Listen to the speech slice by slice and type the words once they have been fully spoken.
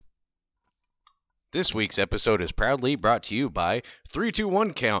This week's episode is proudly brought to you by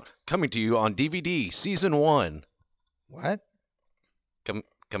 321 Count, coming to you on DVD, Season 1. What?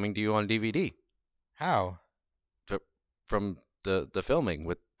 Coming to you on DVD How? from the filming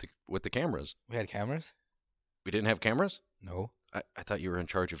with the cameras. We had cameras? We didn't have cameras? No. I thought you were in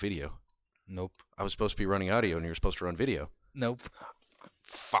charge of video. Nope. I was supposed to be running audio, and you were supposed to run video. Nope.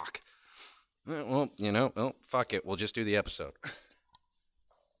 Fuck. Well, fuck it. We'll just do the episode.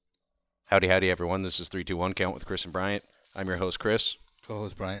 Howdy, everyone. This is 321 Count with Chris and Bryant. I'm your host, Chris.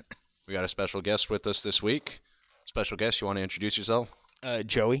 Co-host Bryant. We got a special guest with us this week. Special guest, you want to introduce yourself?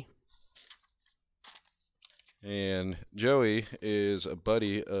 Joey. And Joey is a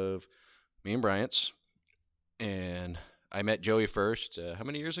buddy of me and Bryant's. And I met Joey first, how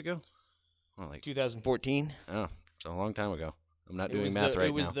many years ago? Well, 2014. Oh, it's a long time ago. I'm not doing math right now.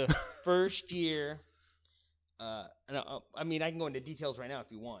 It was the first year. I can go into details right now if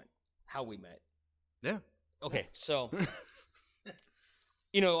you want. How we met. Yeah. Okay, so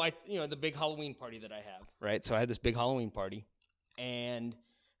the big Halloween party that I have, right? So I had this big Halloween party, and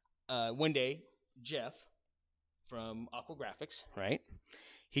one day Jeff from Aqua Graphics, right?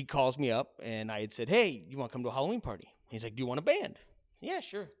 He calls me up, and I had said, "Hey, you want to come to a Halloween party?" He's like, "Do you want a band?" Yeah,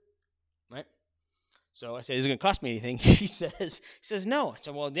 sure. Right. So I said, "Is it going to cost me anything?" He says, "No." I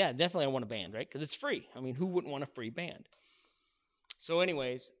said, "Well, yeah, definitely I want a band, right? Because it's free. I mean, who wouldn't want a free band?" So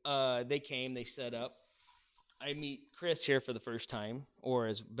anyways, they came, they set up. I meet Chris here for the first time,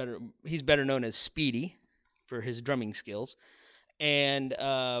 he's better known as Speedy for his drumming skills. And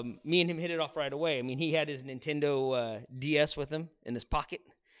me and him hit it off right away. I mean, he had his Nintendo DS with him in his pocket,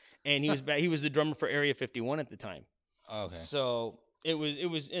 and he was the drummer for Area 51 at the time. Oh, okay. So it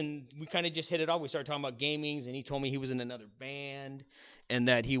was, and we kind of just hit it off. We started talking about gamings, and he told me he was in another band, and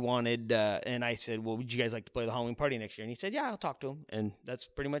that he wanted. And I said, "Well, would you guys like to play the Halloween party next year?" And he said, "Yeah, I'll talk to him." And that's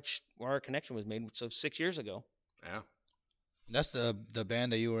pretty much where our connection was made. So 6 years ago. Yeah. That's the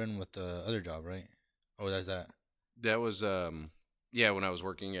band that you were in with the other job, right? Or that's that? That was, when I was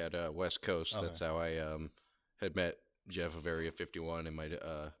working at West Coast. Okay. That's how I had met Jeff of Area 51, and my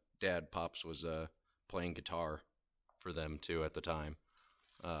dad, Pops, was playing guitar for them, too, at the time.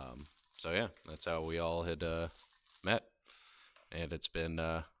 So, yeah, that's how we all had met. And it's been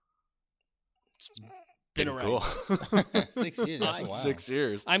Been cool. 6 years. That's a while. 6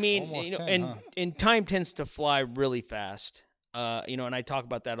 years. I mean, Almost 10, and huh? and time tends to fly really fast. And I talk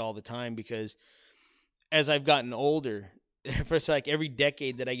about that all the time because as I've gotten older, for like every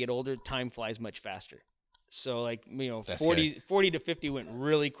decade that I get older, time flies much faster. So like, That's 40 to 50 went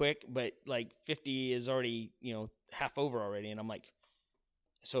really quick, but like 50 is already, half over already. And I'm like,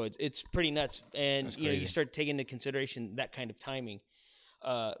 so it's pretty nuts. And, That's you crazy. start taking into consideration that kind of timing.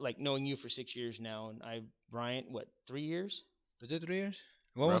 Like knowing you for 6 years now, and Bryant, 3 years? Was it 3 years?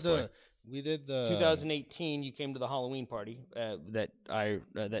 What Roughly. we did the 2018, you came to the Halloween party that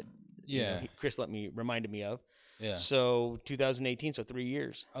Chris reminded me of. Yeah. So 2018, so 3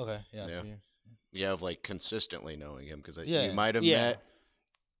 years. Okay. Yeah. Yeah. 3 years. Yeah, of like consistently knowing him, because Yeah. you might have Yeah. met.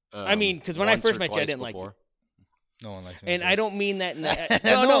 I mean, 'cause when I once first or met you, I twice didn't like you. before. No one likes me. And I don't mean that in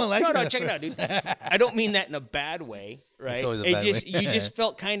No one likes me no, at check it out, first. dude. I don't mean that in a bad way, right? always a bad way. You just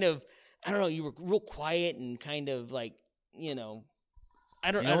felt kind of, I don't know, you were real quiet and kind of like, I don't You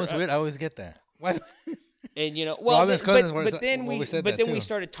I know don't- what's weird? I always get that. Why? And Robin's cousins were- but then well, we said but that then too. we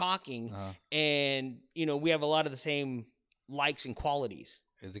started talking, Uh-huh. and we have a lot of the same likes and qualities.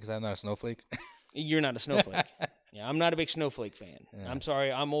 Is it because I'm not a snowflake? You're not a snowflake. Yeah, I'm not a big snowflake fan. Yeah. I'm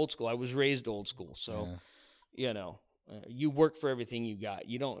sorry, I'm old school. I was raised old school, so Yeah. you work for everything you got.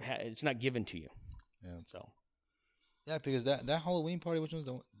 You don't it's not given to you. Yeah. So Yeah, because that Halloween party, which was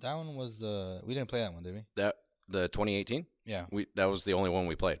that one was we didn't play that one, did we? The 2018. Yeah. That was the only one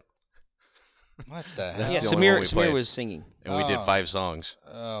we played, What the That's hell? yeah, the only one we Samir played. was singing. and we did Oh. 5 songs.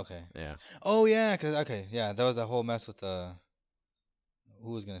 Okay. Yeah. Oh yeah, that was a whole mess with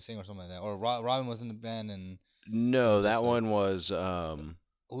who was gonna sing or something like that, or Robin was in the band and No, Just that like- one was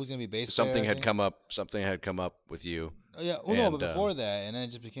who's gonna be bass something player, I had think? come up. Something had come up with you. Oh yeah, well no, and, but before that, and then it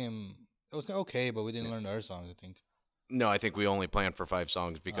just became it was okay, but we didn't learn the other songs. I think. No, I think we only planned for 5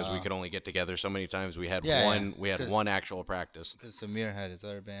 songs because we Ah. could only get together so many times. We had Yeah, one. yeah, We had 'cause- one actual practice. Because Samir had his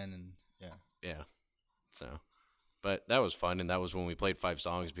other band, and yeah. Yeah. So, but that was fun, and that was when we played 5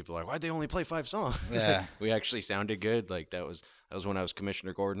 songs. People are like, "Why'd they only play 5 songs?" Yeah. We actually sounded good. Like that was when I was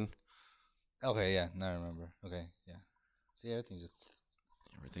Commissioner Gordon. Okay, yeah, now I remember. Okay, yeah. See,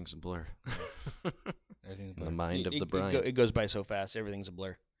 Everything's a blur. everything's In the blurred. mind of the Brian. It goes by so fast. Everything's a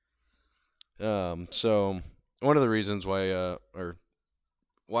blur. So one of the reasons why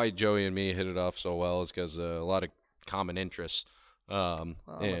Joey and me hit it off so well is because a lot of common interests. Well,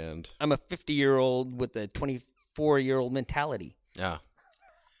 I'm and I'm a 50-year-old with a 24-year-old mentality. yeah,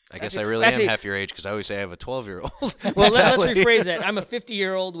 I guess Actually- I really actually- am half your age because I always say I have a 12-year-old. Well, let's Mentality. rephrase that. I'm a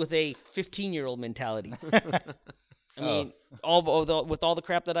 50-year-old with a 15-year-old mentality. I mean, with all the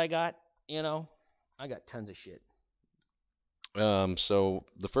crap that I got, I got tons of shit. So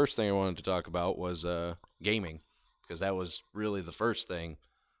the first thing I wanted to talk about was gaming, because that was really the first thing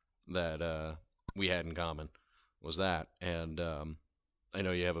that we had in common was that. And I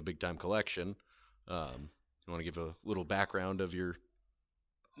know you have a big time collection. You want to give a little background of your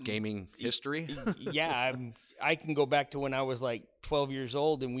gaming history? Yeah, I can go back to when I was like 12 years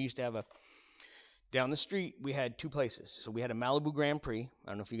old, and we used to have down the street, we had two places. So we had a Malibu Grand Prix. I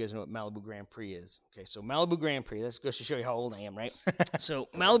don't know if you guys know what Malibu Grand Prix is. Okay, so Malibu Grand Prix, that goes to show you how old I am, right? So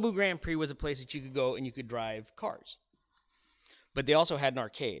Malibu Grand Prix was a place that you could go and you could drive cars. But they also had an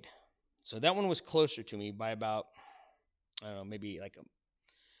arcade. So that one was closer to me by about, I don't know, maybe like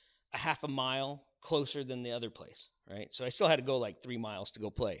a half a mile closer than the other place, right? So I still had to go like 3 miles to go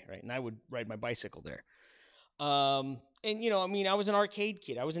play, right? And I would ride my bicycle there. And I was an arcade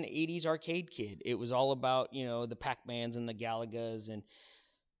kid. I was an 80s arcade kid. It was all about, the Pac-Mans and the Galagas. And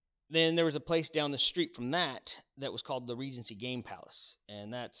then there was a place down the street from that was called the Regency Game Palace.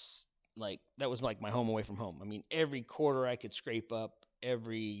 And that was like my home away from home. I mean, every quarter I could scrape up,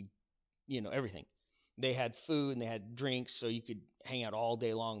 everything. They had food and they had drinks, so you could hang out all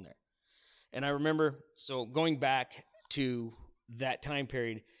day long there. And I remember, so going back to that time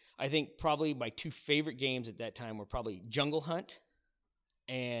period, I think probably my two favorite games at that time were probably Jungle Hunt,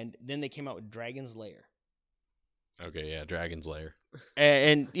 and then they came out with Dragon's Lair. Okay, yeah, Dragon's Lair.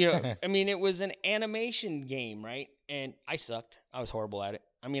 And it was an animation game, right? And I sucked. I was horrible at it.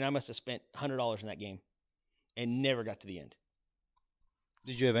 I mean, I must have spent $100 in that game and never got to the end.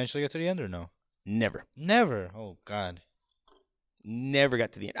 Did you eventually get to the end or no? Never. Never. Oh God. Never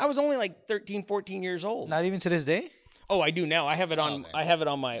got to the end. I was only like 13, 14 years old. Not even to this day. Oh, I do now. I have it on. Okay. I have it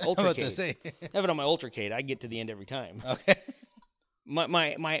on my I'm about to Ultracade. say. I have it on my Ultracade. I get to the end every time. Okay.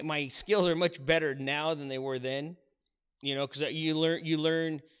 My skills are much better now than they were then. Because you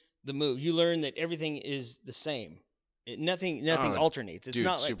learn the move. You learn that everything is the same. Nothing Oh, alternates. It's Dude,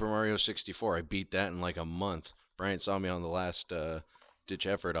 not like Super Mario 64. I beat that in like a month. Brian saw me on the last ditch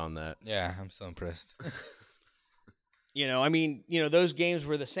effort on that. Yeah, I'm so impressed. those games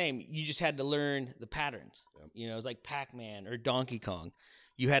were the same. You just had to learn the patterns. Yep. It was like Pac-Man or Donkey Kong.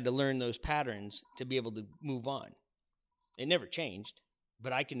 You had to learn those patterns to be able to move on. It never changed,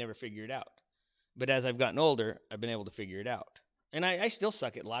 but I could never figure it out. But as I've gotten older, I've been able to figure it out. And I still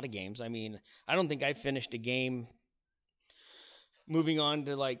suck at a lot of games. I mean, I don't think I finished a game moving on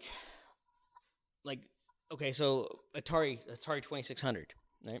to okay, so Atari 2600,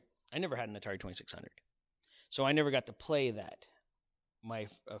 right? I never had an Atari 2600. So I never got to play that.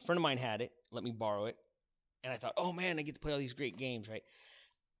 A friend of mine had it, let me borrow it, and I thought, oh man, I get to play all these great games, right?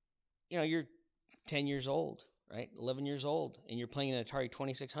 You're 10 years old, right? 11 years old, and you're playing an Atari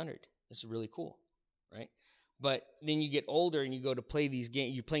 2600. This is really cool, right? But then you get older and you go to play these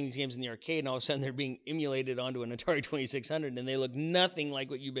games. You're playing these games in the arcade, and all of a sudden they're being emulated onto an Atari 2600, and they look nothing like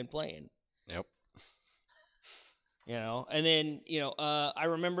what you've been playing. Yep. And then I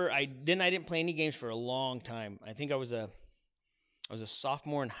remember I didn't play any games for a long time. I think I was a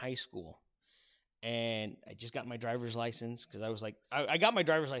sophomore in high school, and I just got my driver's license because I was like I got my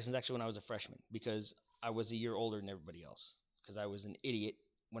driver's license actually when I was a freshman because I was a year older than everybody else because I was an idiot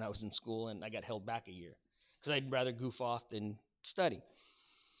when I was in school and I got held back a year because I'd rather goof off than study.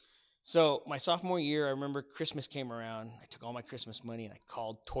 So my sophomore year, I remember Christmas came around. I took all my Christmas money and I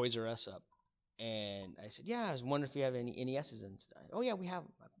called Toys R Us up. And I said, yeah, I was wondering if you have any NESs and stuff. Oh, yeah, we have.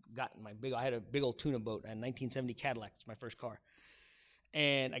 I had a big old tuna boat. I had a 1970 Cadillac. It's my first car.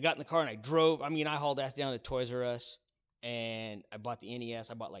 And I got in the car and I drove. I mean, I hauled ass down to Toys R Us. And I bought the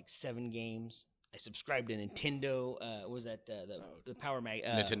NES. I bought like 7 games. I subscribed to Nintendo. The Power Mag?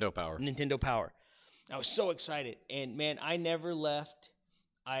 Nintendo Power. Nintendo Power. I was so excited. And, man, I never left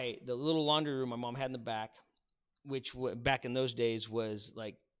the little laundry room my mom had in the back, which back in those days was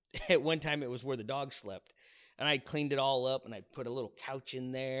like, at one time, it was where the dog slept, and I cleaned it all up, and I put a little couch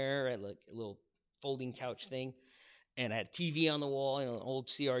in there, like a little folding couch thing, and I had a TV on the wall, an old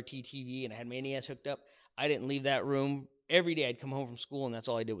CRT TV, and I had my NES hooked up. I didn't leave that room. Every day I'd come home from school, and that's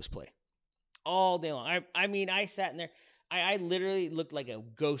all I did was play. All day long. I sat in there. I literally looked like a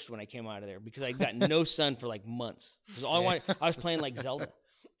ghost when I came out of there because I'd gotten no sun for like months. Because I was playing like Zelda.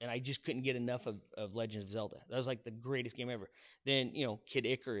 And I just couldn't get enough of Legend of Zelda. That was like the greatest game ever. Then, Kid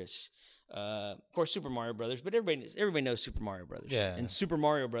Icarus. Of course, Super Mario Brothers. But everybody knows Super Mario Brothers. Yeah. And Super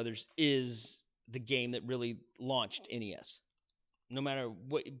Mario Brothers is the game that really launched NES. No matter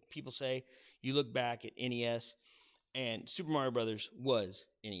what people say, you look back at NES, and Super Mario Brothers was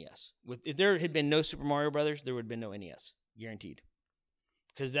NES. If there had been no Super Mario Brothers, there would have been no NES, guaranteed.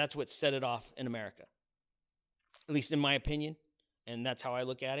 Because that's what set it off in America, at least in my opinion, and that's how I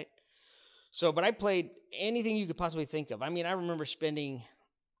look at it. So, but I played anything you could possibly think of. I mean, I remember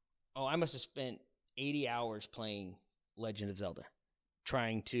I must have spent 80 hours playing Legend of Zelda,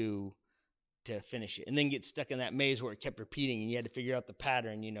 trying to finish it, and then get stuck in that maze where it kept repeating, and you had to figure out the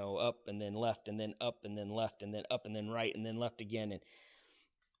pattern, up and then left, and then up and then left, and then up and then right, and then left again, and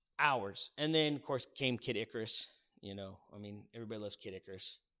hours. And then, of course, came Kid Icarus. I mean, everybody loves Kid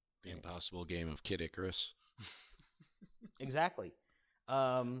Icarus. The impossible game of Kid Icarus. Exactly.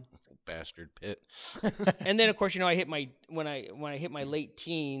 Bastard Pit. And then, of course, I hit when I hit my late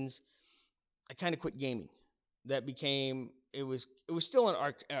teens, I kind of quit gaming. That became it was still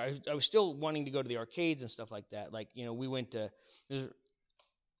I was still wanting to go to the arcades and stuff like that. Like we went to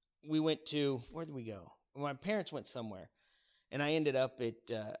where did we go? My parents went somewhere, and I ended up at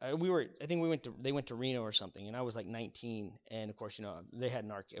they went to Reno or something, and I was like 19, and of course they had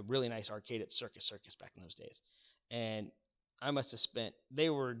a really nice arcade at Circus back in those days, and they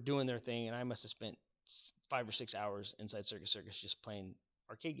were doing their thing, and I must have spent 5 or 6 hours inside Circus just playing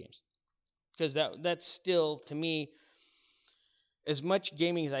arcade games. Because that's still, to me, as much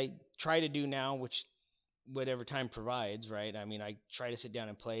gaming as I try to do now, which whatever time provides, right? I mean, I try to sit down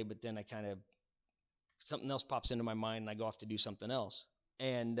and play, but then I kind of, something else pops into my mind and I go off to do something else.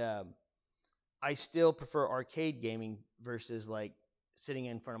 And I still prefer arcade gaming versus like sitting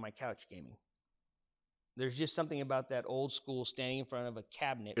in front of my couch gaming. There's just something about that old school standing in front of a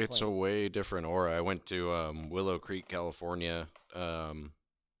cabinet. It's playing. a way different aura. I went to Willow Creek, California,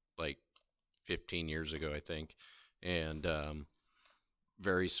 like 15 years ago, I think, and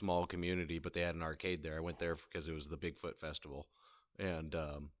very small community, but they had an arcade there. I went there because it was the Bigfoot Festival, and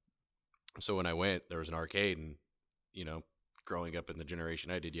so when I went, there was an arcade, and growing up in the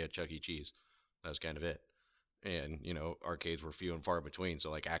generation I did, you had Chuck E. Cheese. That was kind of it. And arcades were few and far between,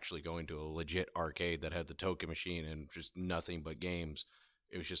 so like actually going to a legit arcade that had the token machine and just nothing but games,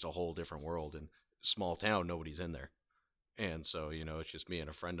 it was just a whole different world. And small town, nobody's in there. And so, it's just me and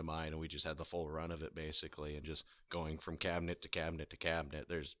a friend of mine, and we just had the full run of it basically, and just going from cabinet to cabinet to cabinet.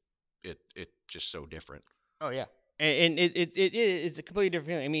 It's just so different. Oh yeah, and it's a completely different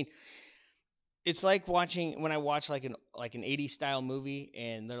feeling. I mean, it's like when I watch like an 80s style movie,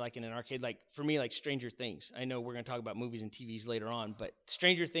 and they're like in an arcade. Like for me, like Stranger Things. I know we're gonna talk about movies and TVs later on, but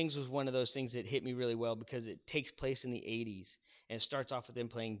Stranger Things was one of those things that hit me really well because it takes place in the 80s, and it starts off with them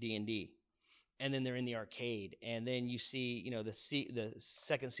playing D&D. And then they're in the arcade, and then you see, the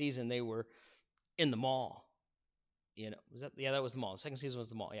second season they were in the mall. Was that? Yeah, that was the mall. The second season was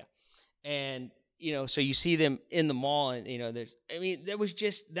the mall. Yeah, and so you see them in the mall, and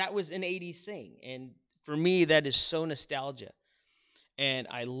that was an '80s thing, and for me that is so nostalgia, and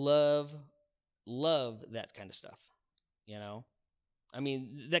I love that kind of stuff. I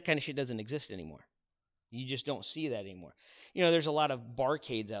mean that kind of shit doesn't exist anymore. You just don't see that anymore. There's a lot of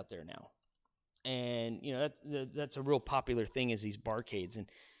barcades out there now. And that's a real popular thing is these barcades, and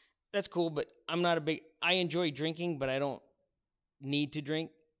that's cool. But I enjoy drinking, but I don't need to drink.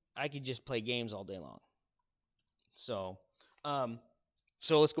 I could just play games all day long. So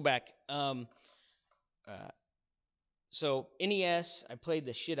let's go back. So NES, I played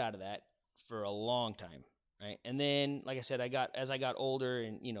the shit out of that for a long time, right? And then, like I said, as I got older,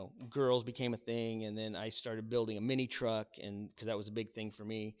 and girls became a thing, and then I started building a mini truck, and because that was a big thing for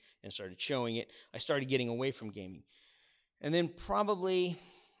me, and started showing it. I started getting away from gaming, and then probably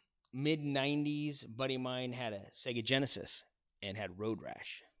mid '90s, a buddy of mine had a Sega Genesis and had Road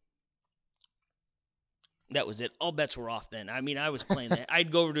Rash. That was it. All bets were off then. I mean, I was playing that. I'd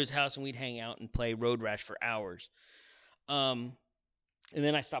go over to his house and we'd hang out and play Road Rash for hours. And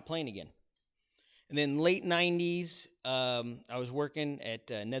then I stopped playing again. And then late 90s, I was working at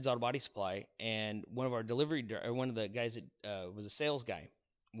Ned's Auto Body Supply, and one of the guys that was a sales guy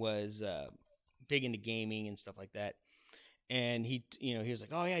was big into gaming and stuff like that. And he was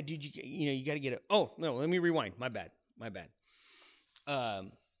like, "Oh yeah, dude, you got to get it." Oh no, let me rewind. My bad.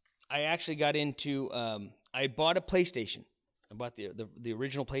 I actually got into. I bought a PlayStation. I bought the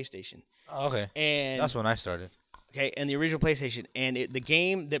original PlayStation. Oh, okay. And that's when I started. Okay, and the original PlayStation, and the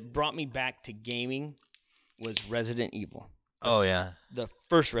game that brought me back to gaming was Resident Evil. Oh yeah, the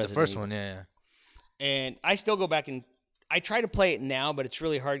first Resident Evil. The first one, yeah. And I still go back and I try to play it now, but it's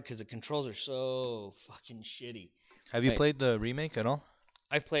really hard because the controls are so fucking shitty. Have you played the remake at all?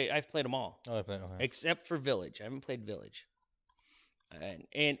 I've played them all. Oh, I played. Okay. Except for Village. I haven't played Village.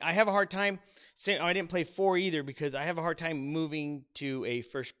 And I have a hard time saying I didn't play 4 either because I have a hard time moving to a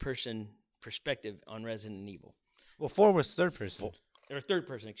first-person perspective on Resident Evil. Well, 4 was third person. Or third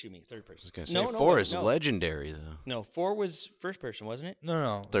person, excuse me, third person. I was gonna say 4 is legendary though. No, 4 was first person, wasn't it?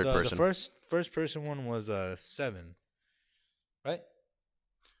 No. Third the, person. The first person one was 7, right?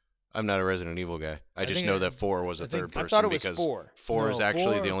 I'm not a Resident Evil guy. I just think know that 4 was a third person I thought it was because 4. 4 is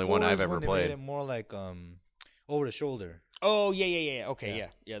actually the only one I've is ever when they played. made it more like over the shoulder. Oh yeah. Okay, Yeah.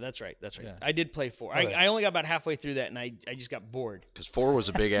 yeah, that's right. Yeah. I did play 4. Okay. I only got about halfway through that, and I just got bored. Because 4 was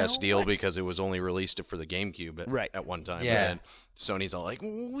a big ass No deal way. because it was only released for the GameCube at one time. Yeah. And Sony's all like,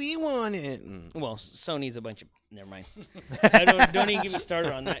 we want it. And Well, Sony's a bunch of never mind. I don't even get me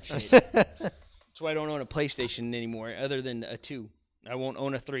started on that shit. That's why I don't own a PlayStation anymore, other than a 2. I won't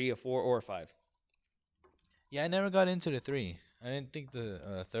own a 3, a 4, or a 5. Yeah, I never got into the 3. I didn't think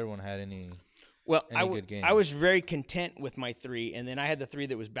the third one had any. Well, Any good games. I was very content with my 3, and then I had the 3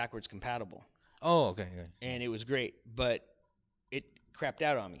 that was backwards compatible, Oh, okay. and it was great, but it crapped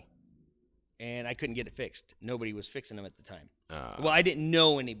out on me, and I couldn't get it fixed. Nobody was fixing them at the time. Well, I didn't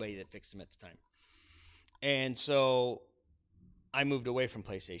know anybody that fixed them at the time, and so I moved away from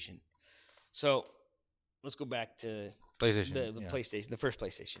PlayStation. So let's go back to PlayStation. the PlayStation, the first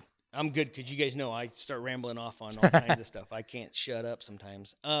PlayStation. I'm good because you guys know I start rambling off on all kinds of stuff. I can't shut up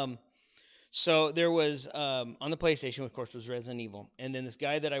sometimes. So there was on the PlayStation, of course, was Resident Evil, and then this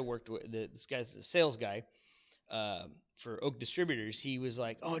guy that I worked with, this guy's a sales guy for Oak Distributors. He was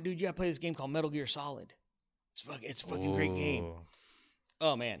like, "Oh, dude, you gotta play this game called Metal Gear Solid. It's a fucking great game."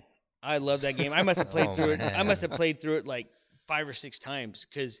 Oh man, I love that game. I must have played through it. I must have played through it like 5 or 6 times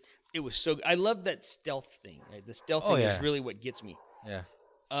because it was so. I love that stealth thing. Right? The stealth thing is really what gets me. Yeah.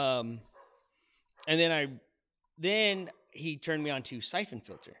 And then he turned me on to Siphon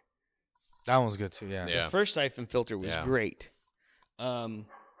Filter. That one's good too. Yeah. Yeah. The first Siphon Filter was Yeah. great.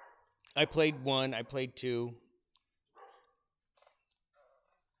 I played 1. I played 2.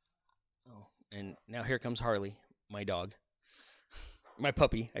 Oh, and now here comes Harley, my dog, my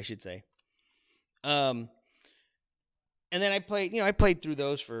puppy, I should say. And then I played through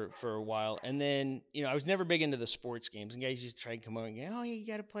those for a while, and then I was never big into the sports games. And guys used to try and come over and go, "Oh, you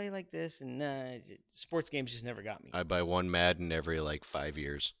got to play like this," and sports games just never got me. I buy one Madden every like 5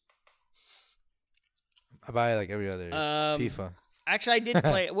 years. I buy like every other FIFA. Actually, I did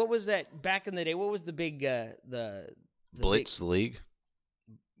play. What was that back in the day? What was the big the Blitz League?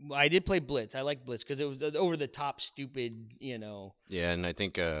 I did play Blitz. I like Blitz because it was over the top, stupid. Yeah, and I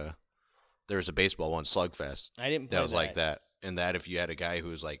think there was a baseball one, Slugfest. I didn't play That was like that. And that if you had a guy who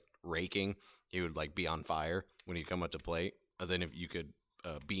was like raking, he would like be on fire when he'd come up to plate. And then if you could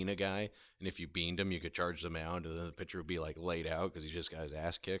bean a guy, and if you beaned him, you could charge the mound, and then the pitcher would be like laid out because he just got his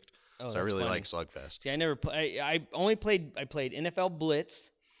ass kicked. Oh, So I really like Slugfest. See, I never play. I played NFL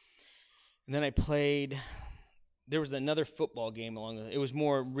Blitz, and then I played. There was another football game it was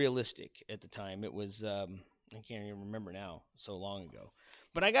more realistic at the time. It was I can't even remember now. So long ago,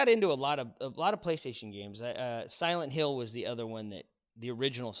 but I got into a lot of PlayStation games. Silent Hill was the other one the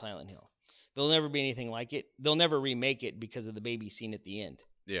original Silent Hill. There'll never be anything like it. They'll never remake it because of the baby scene at the end.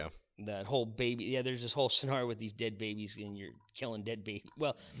 Yeah. That whole baby. Yeah, there's this whole scenario with these dead babies, and you're killing dead babies.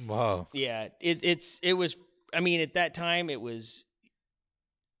 Well, Wow. yeah, it was. I mean, at that time, it was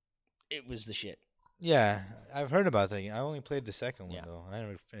the shit. Yeah, I've heard about that game. I only played the second one Yeah. though. I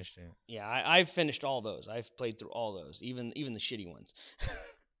never finished it. Yeah, I've finished all those. I've played through all those, even the shitty ones.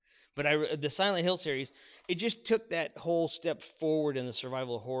 But the Silent Hill series, it just took that whole step forward in the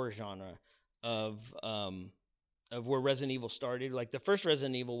survival horror genre of where Resident Evil started. Like the first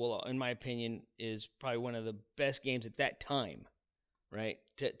Resident Evil, in my opinion, is probably one of the best games at that time, right?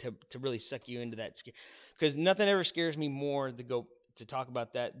 To really suck you into that scare, because nothing ever scares me more to talk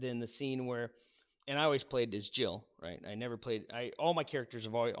about that than the scene where. And I always played as Jill, right? I never played. All my characters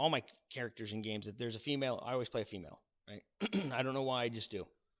in games. If there's a female, I always play a female, right? I don't know why, I just do.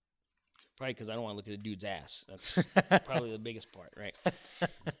 Probably because I don't want to look at a dude's ass. That's probably the biggest part, right?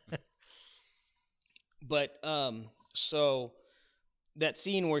 But so that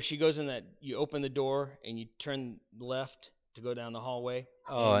scene where she goes in that, you open the door and you turn left to go down the hallway.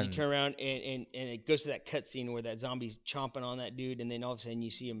 Oh, and you turn around and it goes to that cut scene where that zombie's chomping on that dude, and then all of a sudden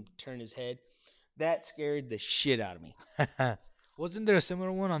you see him turn his head. That scared the shit out of me. Wasn't there a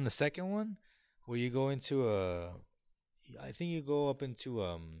similar one on the second one where you go into I think you go up into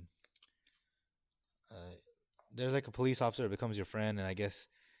there's like a police officer that becomes your friend, and I guess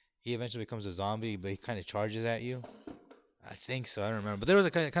he eventually becomes a zombie, but he kind of charges at you. I think so. I don't remember, but there was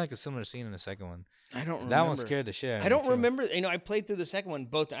a kind of like a similar scene in the second one. I don't remember. That one scared the shit out of me. I don't too. remember. I played through the second one.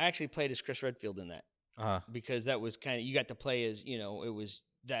 I actually played as Chris Redfield in that. because that was kind of, you got to play as, you know, it was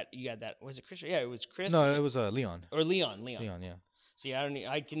that you got that, was it Chris? Yeah, it was Chris. No, it was Leon. Or Leon. Leon, yeah. See,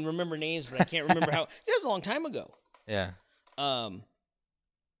 I can remember names, but I can't remember how. That was a long time ago. Yeah.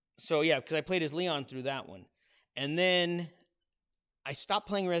 So yeah, because I played as Leon through that one, and then I stopped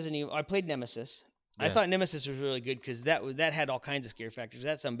playing Resident Evil. I played Nemesis. I Yeah. thought Nemesis was really good because that had all kinds of scare factors.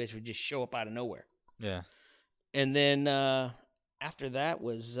 That some bitch would just show up out of nowhere. Yeah. And then after that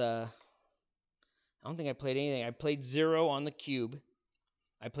was I don't think I played anything. I played Zero on the Cube.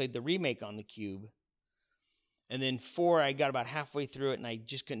 I played the remake on the Cube. And then 4, I got about halfway through it, and I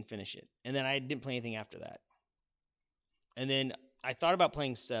just couldn't finish it. And then I didn't play anything after that. And then I thought about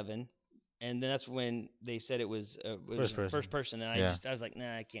playing 7, and then that's when they said it was first person, and I was like,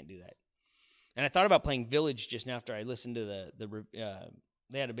 nah, I can't do that. And I thought about playing Village just after I listened to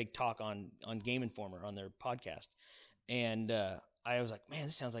they had a big talk on Game Informer on their podcast, and I was like, man,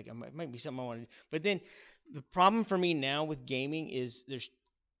 this sounds like it might be something I want to do. But then the problem for me now with gaming is there's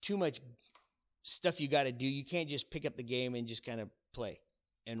too much stuff you got to do. You can't just pick up the game and just kind of play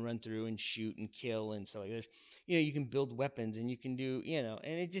and run through and shoot and kill and stuff like that. You know, you can build weapons and you can do, you know,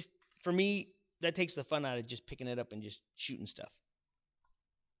 and it just, for me, that takes the fun out of just picking it up and just shooting stuff.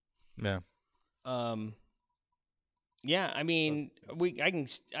 Yeah. Yeah, I mean,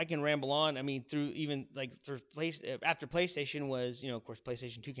 I can ramble on. I mean, through even like after PlayStation was, you know, of course,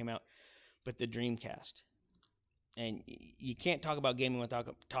 PlayStation 2 came out, but the Dreamcast. And you can't talk about gaming without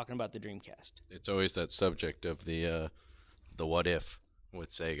talking about the Dreamcast. It's always that subject of the what if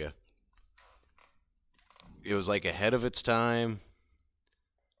with Sega. It was like ahead of its time.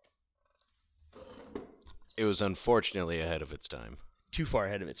 It was unfortunately ahead of its time. Too far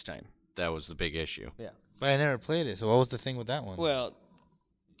ahead of its time. That was the big issue. Yeah. But I never played it, so what was the thing with that one? Well,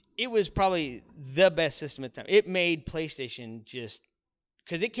 it was probably the best system at the time. It made PlayStation just...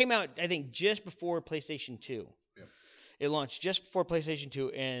 Because it came out, I think, just before PlayStation 2. Yeah. It launched just before PlayStation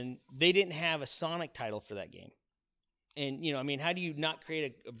 2, and they didn't have a Sonic title for that game. And, you know, I mean, how do you not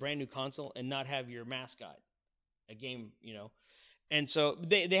create a brand new console and not have your mascot? A game, you know? And so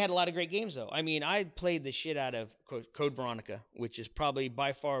they had a lot of great games, though. I mean, I played the shit out of Code Veronica, which is probably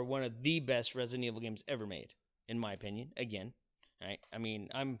by far one of the best Resident Evil games ever made, in my opinion. Again, right? I mean,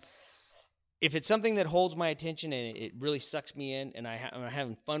 if it's something that holds my attention and it really sucks me in, and I'm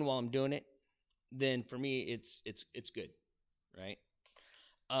having fun while I'm doing it, then for me, it's good, right?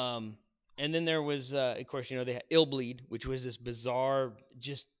 And then there was, of course, you know, they had Illbleed, which was this bizarre,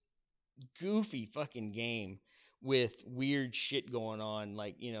 just goofy fucking game with weird shit going on.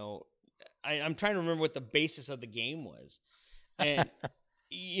 Like, you know, I'm trying to remember what the basis of the game was. And,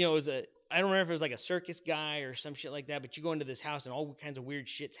 you know, I don't remember if it was like a circus guy or some shit like that, but you go into this house and all kinds of weird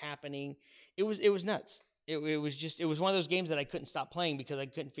shit's happening. It was nuts. It was one of those games that I couldn't stop playing because I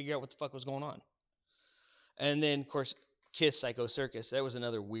couldn't figure out what the fuck was going on. And then, of course, Kiss Psycho Circus. That was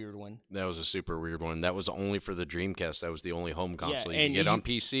another weird one. That was a super weird one. That was only for the Dreamcast. That was the only home console you and could get on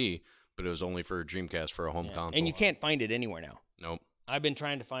PC, but it was only for Dreamcast for a home console. And you can't find it anywhere now. Nope. I've been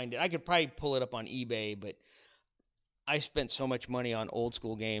trying to find it. I could probably pull it up on eBay, but I spent so much money on old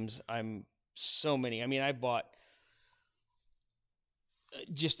school games. I mean, I bought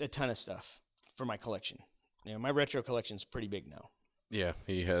just a ton of stuff for my collection. You know, my retro collection is pretty big now. Yeah,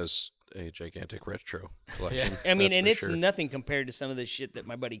 he has a gigantic retro collection. I mean, and it's sure. nothing compared to some of the shit that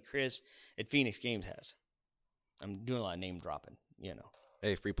my buddy Chris at Phoenix Games has. I'm doing a lot of name dropping, you know.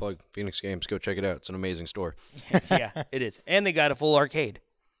 Hey, free plug, Phoenix Games. Go check it out. It's an amazing store. Yeah, it is. And they got a full arcade.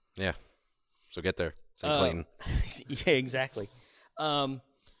 Yeah. So get there. It's in Clayton. Yeah, exactly.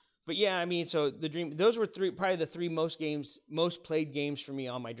 But yeah, I mean, so those were probably the three most played games for me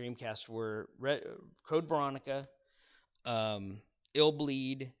on my Dreamcast were Code Veronica,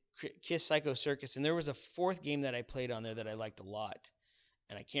 Illbleed, Kiss Psycho Circus, and there was a fourth game that I played on there that I liked a lot,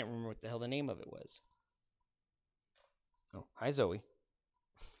 and I can't remember what the hell the name of it was. Oh, hi Zoe.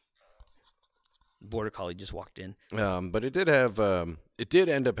 Border Collie just walked in. But it did have, it did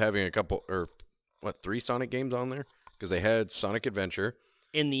end up having a couple, or what, 3 Sonic games on there? Because they had Sonic Adventure.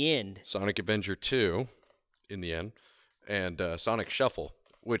 In the end. Sonic Adventure 2, in the end, and Sonic Shuffle,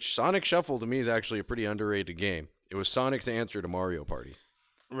 which Sonic Shuffle to me is actually a pretty underrated game. It was Sonic's answer to Mario Party.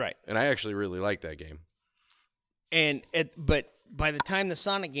 Right. And I actually really liked that game. But by the time the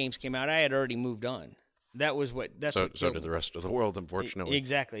Sonic games came out, I had already moved on. So did the rest of the world, unfortunately.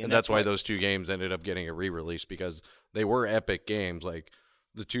 Exactly. And that's why those 2 games ended up getting a re-release, because they were epic games. Like,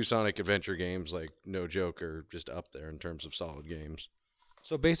 the 2 Sonic Adventure games, like, no joke, are just up there in terms of solid games.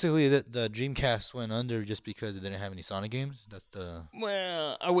 So basically, the Dreamcast went under just because it didn't have any Sonic games?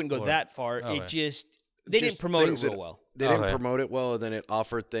 Well, I wouldn't go that far. Okay. It just... They didn't just promote things it real that- well. They Okay. didn't promote it well, and then it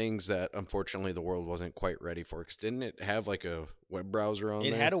offered things that unfortunately the world wasn't quite ready for. 'Cause didn't it have like a web browser on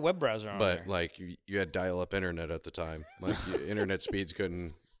It there? had a web browser on but there. like you had dial-up internet at the time. Like internet speeds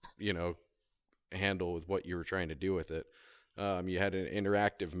couldn't, handle with what you were trying to do with it. You had an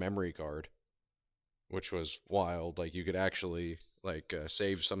interactive memory card, which was wild. Like you could actually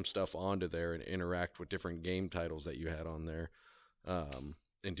save some stuff onto there and interact with different game titles that you had on there,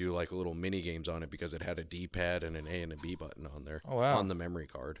 and do like little mini games on it because it had a D-pad and an A and a B button on there Oh wow. on the memory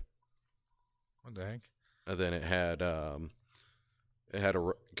card. What the heck? And then it had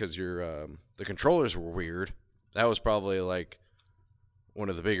because the controllers were weird. That was probably like one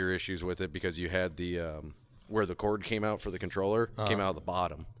of the bigger issues with it because you had the where the cord came out for the controller came out the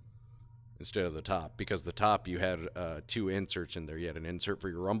bottom instead of the top, because the top you had 2 inserts in there. You had an insert for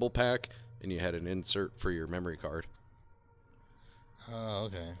your rumble pack and you had an insert for your memory card. Oh,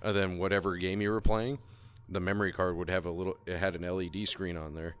 okay. And then whatever game you were playing, the memory card would have it had an LED screen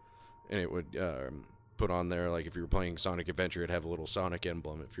on there, and it would put on there, like if you were playing Sonic Adventure, it'd have a little Sonic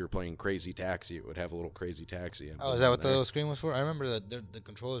emblem. If you were playing Crazy Taxi, it would have a little Crazy Taxi emblem. Oh, is that what the there. little screen was for? I remember that the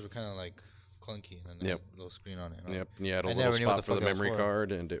controllers were kind of like clunky and then Yep. a little screen on it. Huh? Yep, and you had a I little never knew what spot the for the fuck that was memory for.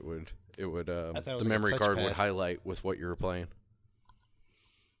 card, and it would thought it was the like a memory card would touchpad. highlight with what you were playing.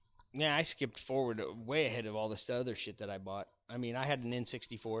 Yeah, I skipped forward way ahead of all this other shit that I bought. I mean, I had an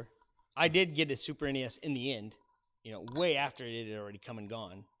N64. I did get a Super NES in the end, way after it had already come and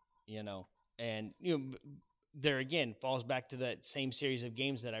gone, and there again falls back to that same series of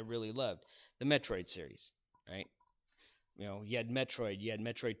games that I really loved, the Metroid series, right? You had Metroid, you had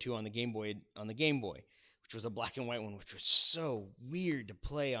Metroid 2 on the Game Boy, which was a black and white one, which was so weird to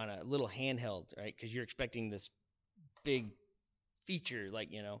play on a little handheld, right? Because you're expecting this big feature,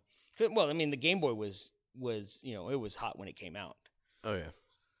 well, I mean, the Game Boy was it was hot when it came out. Oh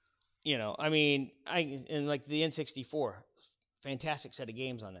yeah, I mean, and like the N64, fantastic set of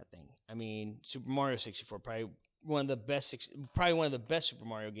games on that thing. I mean, Super Mario 64, probably one of the best Super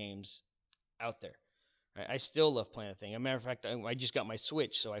Mario games out there. Right? I still love playing that thing. As a matter of fact, I just got my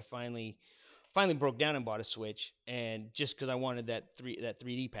Switch, so I finally broke down and bought a Switch, and just because I wanted that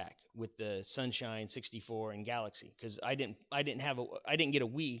 3D pack with the Sunshine 64 and Galaxy, because I didn't get a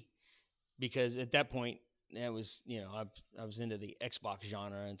Wii, because at that point it was I was into the Xbox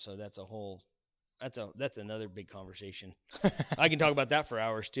genre, and so that's another big conversation. I can talk about that for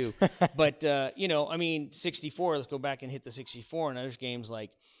hours too. But I mean, 64. Let's go back and hit the 64, and there's games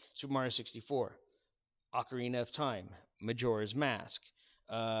like Super Mario 64, Ocarina of Time, Majora's Mask.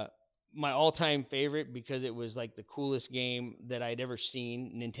 My all-time favorite, because it was like the coolest game that I'd ever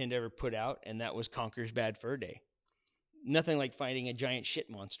seen Nintendo ever put out, and that was Conker's Bad Fur Day. Nothing like fighting a giant shit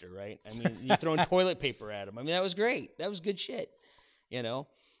monster, right? I mean, you're throwing toilet paper at him. I mean, that was great. That was good shit, The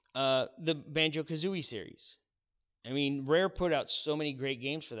Banjo-Kazooie series. I mean, Rare put out so many great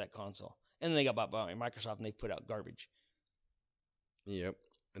games for that console. And then they got bought by Microsoft, and they put out garbage. yep.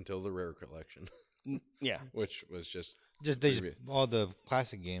 Until the Rare Collection, Yeah. which was just all the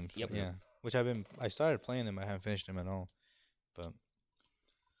classic games. Yep. Yeah. Which I started playing them. I haven't finished them at all. But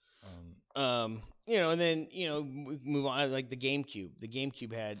And then, we move on, like the GameCube. The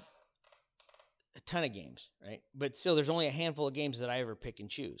GameCube had a ton of games, right? But still, there's only a handful of games that I ever pick and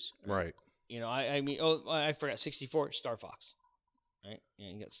choose. right. I forgot 64, Star Fox, right?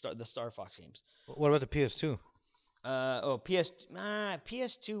 You got the Star Fox games. what about the PS2?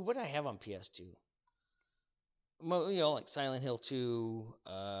 PS2. What did I have on PS2? Well, like Silent Hill 2.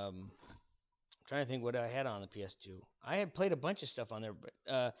 I'm trying to think what I had on the PS2. I had played a bunch of stuff on there, but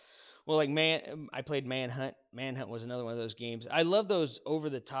I played Manhunt. Manhunt was another one of those games. I love those over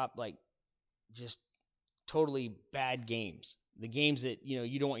the top, like just totally bad games. The games that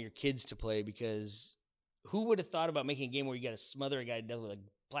you don't want your kids to play, because who would have thought about making a game where you got to smother a guy to death with a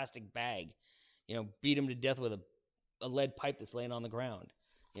plastic bag, beat him to death with a lead pipe that's laying on the ground,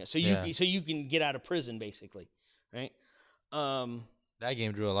 so you can get out of prison, basically, right? That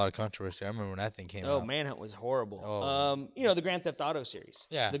game drew a lot of controversy. I remember when that thing came out. Oh, Manhunt was horrible. Oh. The Grand Theft Auto series.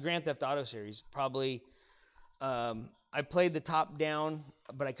 Yeah. The Grand Theft Auto series, probably. I played the top down,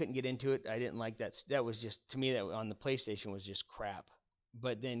 but I couldn't get into it. I didn't like that. That was just, to me, that on the PlayStation was just crap.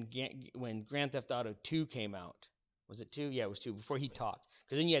 But then when Grand Theft Auto 2 came out, was it 2? Yeah, it was 2, before he talked.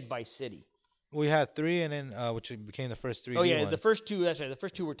 Because then you had Vice City. We had 3, and then which became the first 3D Oh, yeah, one. the first 2, that's right. The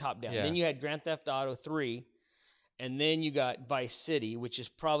first 2 were top down. Yeah. Then you had Grand Theft Auto 3, and then you got Vice City, which is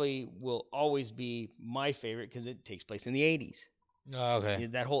probably will always be my favorite because it takes place in the 80s. Oh, okay.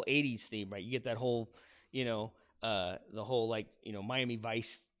 That whole 80s theme, right? You get that whole, the whole Miami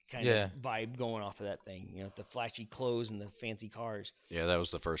Vice kind of vibe going off of that thing. The flashy clothes and the fancy cars. Yeah, that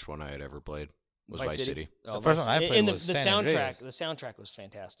was the first one I had ever played. Was Vice City. Oh, The first one I played and was the San soundtrack. Andreas. The soundtrack was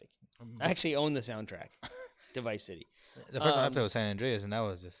fantastic. I actually own the soundtrack to Vice City. The first one I played was San Andreas, and that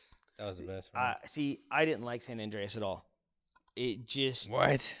was the best. for me. See, I didn't like San Andreas at all. It just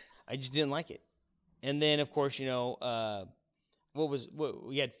What? I just didn't like it. And then of course, what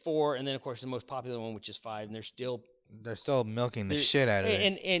we had 4, and then of course the most popular one, which is 5, and They're still milking the they're- shit out of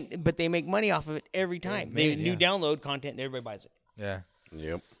it. but they make money off of it every time. They new download content and everybody buys it. Yeah.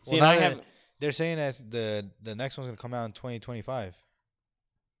 Yep. See, Well, and I now that- haven't. They're saying that the next one's gonna come out in 2025.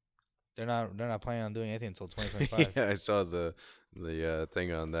 They're not planning on doing anything until 2025. Yeah, I saw the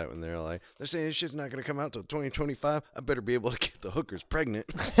thing on that when they're like, they're saying this shit's not gonna come out till 2025. I better be able to get the hookers pregnant.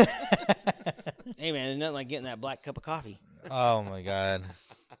 Hey man, there's nothing like getting that black cup of coffee. Oh my god.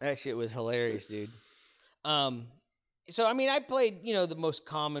 That shit was hilarious, dude. So I mean, I played the most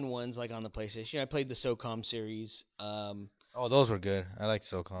common ones like on the PlayStation. I played the SOCOM series. Oh, those were good. I like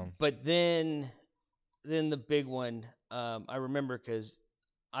SOCOM. But then the big one, I remember because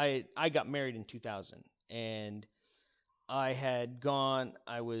I got married in 2000, and I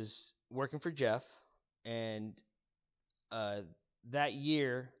was working for Jeff, and that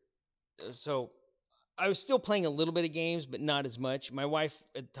year, so I was still playing a little bit of games, but not as much. My wife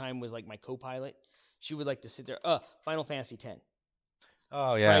at the time was like my co-pilot. She would like to sit there. Final Fantasy X.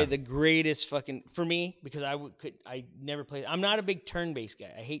 Oh yeah. Probably the greatest fucking for me because I never played. I'm not a big turn-based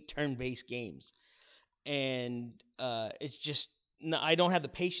guy. I hate turn-based games, and it's just I don't have the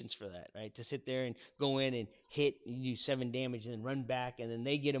patience for that. Right, to sit there and go in and hit, and do 7 damage, and then run back, and then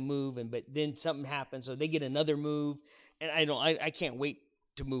they get a move, but then something happens, so they get another move, and I can't wait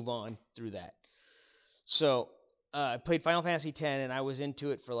to move on through that. So I played Final Fantasy X, and I was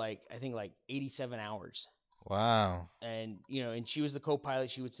into it for I think 87 hours. Wow. And and she was the co-pilot.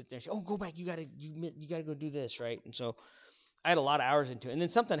 She would sit there and say, "Oh, go back. You gotta go do this, right?" And so I had a lot of hours into it. And then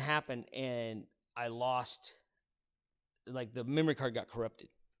something happened, and I lost. The memory card got corrupted,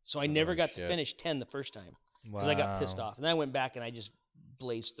 so I never got to finish 10 the first time because I got pissed off. And then I went back and I just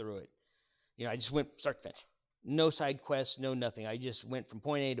blazed through it. I just went start to finish. No side quests, no nothing. I just went from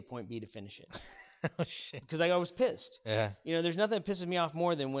point A to point B to finish it. Oh shit. Because I was pissed. Yeah. There's nothing that pisses me off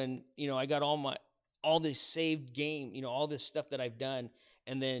more than when I got all this saved game, all this stuff that I've done,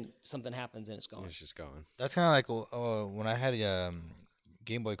 and then something happens and it's gone. It's just gone. That's kind of like when I had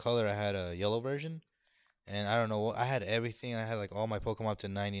Game Boy Color. I had a yellow version, and I don't know. I had everything. I had all my Pokemon up to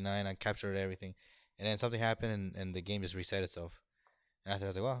 99. I captured everything, and then something happened, and the game just reset itself. And after I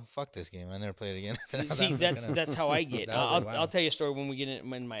was like, well, fuck this game. I never played it again. See, that's how I get. I'll tell you a story when we get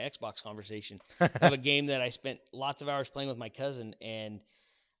in my Xbox conversation of a game that I spent lots of hours playing with my cousin, and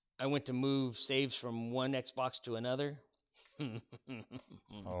I went to move saves from one Xbox to another.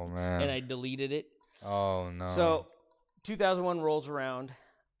 Oh man. And I deleted it. Oh no. So 2001 rolls around,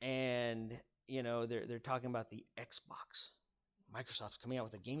 and they're talking about the Xbox. Microsoft's coming out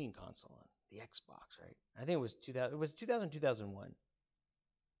with a gaming console on the Xbox, right? I think it was 2000. It was 2001.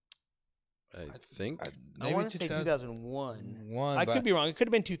 I think. I want to say 2001. I but, could be wrong. It could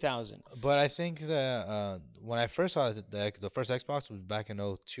have been 2000. But I think that when I first saw the first Xbox was back in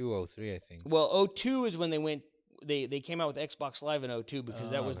 02, 03, I think. Well, 02 is when they came out with Xbox Live in 02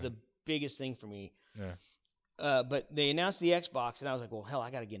 because that was okay. the biggest thing for me. Yeah. But they announced the Xbox, and I was like, well, hell,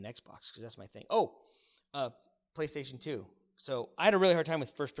 I got to get an Xbox because that's my thing. PlayStation 2. So I had a really hard time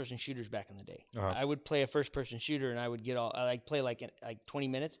with first-person shooters back in the day. Uh-huh. I would play a first-person shooter, and I would play like 20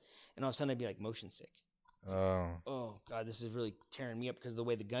 minutes, and all of a sudden I'd be like motion sick. Oh God, this is really tearing me up because of the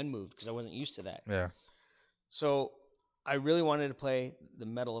way the gun moved because I wasn't used to that. Yeah. So I really wanted to play the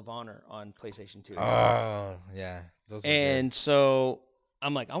Medal of Honor on PlayStation 2. Oh yeah. Those. And so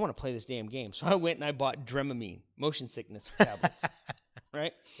I'm like, I want to play this damn game. So I went and I bought Dramamine, motion sickness tablets,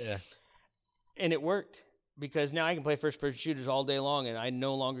 right? Yeah. And it worked because now I can play first-person shooters all day long, and I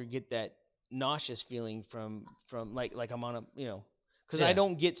no longer get that nauseous feeling from like I'm on a because I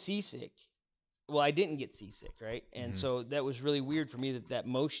don't get seasick. Well, I didn't get seasick, right? And so that was really weird for me that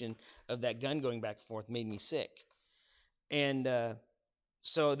motion of that gun going back and forth made me sick. And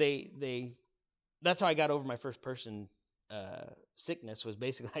so that's how I got over my first-person sickness was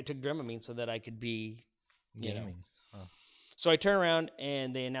basically I took Dramamine so that I could be gaming. So I turn around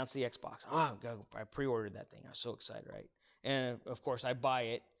and they announced the Xbox. Oh, I pre-ordered that thing. I was so excited, right? And of course I buy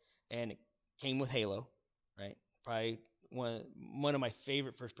it, and it came with Halo, right? Probably one of my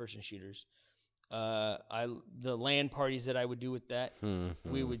favorite first-person shooters. The LAN parties that I would do with that,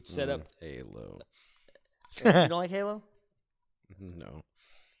 we would set up Halo. You don't like Halo? No.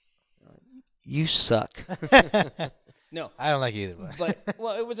 You suck. No, I don't like either. but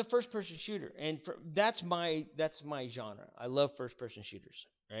it was a first-person shooter, and that's my genre. I love first-person shooters,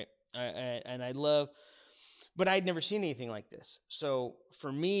 right? And I love, but I'd never seen anything like this. So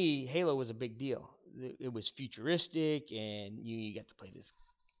for me, Halo was a big deal. It was futuristic, and you got to play this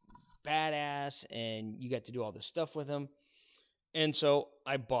badass, and you got to do all this stuff with him. And so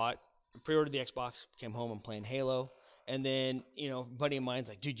I pre-ordered the Xbox, came home, I'm playing Halo, and then a buddy of mine's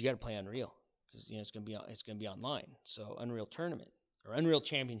like, dude, you got to play Unreal because it's gonna be online. So Unreal Tournament or Unreal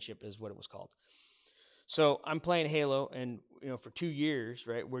Championship is what it was called. So I'm playing Halo, and for 2 years,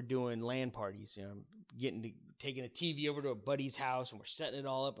 right, we're doing LAN parties. I'm taking a TV over to a buddy's house, and we're setting it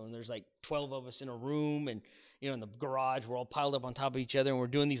all up, and there's like 12 of us in a room, and in the garage, we're all piled up on top of each other, and we're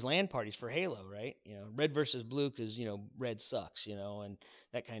doing these LAN parties for Halo, right? Red versus blue because red sucks, and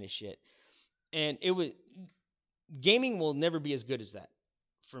that kind of shit. And gaming will never be as good as that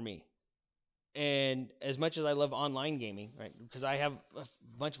for me. And as much as I love online gaming, right, because I have a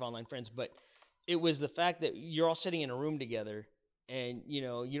bunch of online friends, but it was the fact that you're all sitting in a room together, and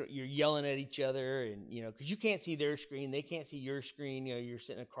you're yelling at each other, and because you can't see their screen, they can't see your screen. You're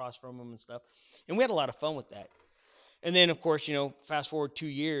sitting across from them and stuff, and we had a lot of fun with that. And then, of course, fast forward 2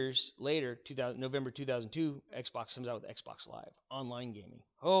 years later, November 2002, Xbox comes out with Xbox Live online gaming.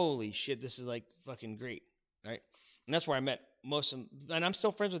 Holy shit, this is like fucking great, right? And that's where I met most of them, and I'm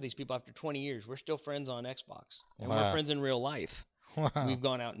still friends with these people after 20 years. We're still friends on Xbox, and we're friends in real life. Wow. We've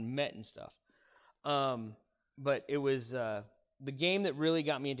gone out and met and stuff. But it was the game that really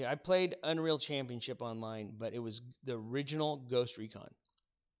got me into it. I played Unreal Championship online, but it was the original Ghost Recon.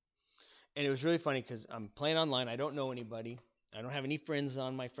 And it was really funny because I'm playing online. I don't know anybody. I don't have any friends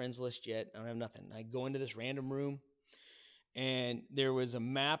on my friends list yet. I don't have nothing. I go into this random room, and there was a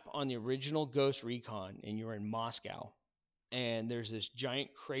map on the original Ghost Recon, and you were in Moscow. And there's this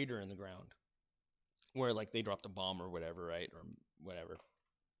giant crater in the ground where, like, they dropped a bomb or whatever, right? Or whatever.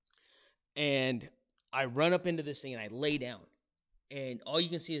 And I run up into this thing, and I lay down. And all you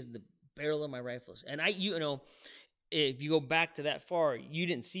can see is the barrel of my rifles. And if you go back to that far, you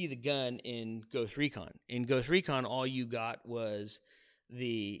didn't see the gun in Ghost Recon. In Ghost Recon, all you got was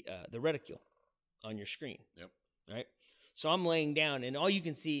the reticule on your screen. Yep. Right? So I'm laying down, and all you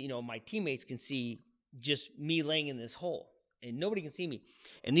can see, my teammates can see just me laying in this hole, and nobody can see me.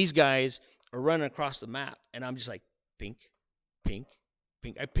 And these guys are running across the map, and I'm just like, pink, pink,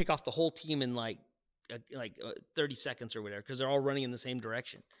 pink. I pick off the whole team in like 30 seconds or whatever because they're all running in the same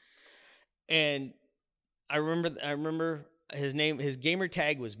direction. And I remember his gamer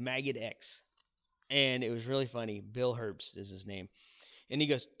tag was Maggot X, and it was really funny. Bill Herbst is his name, and he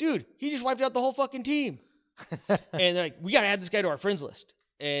goes, "Dude, he just wiped out the whole fucking team." And they're like, "We gotta add this guy to our friends list."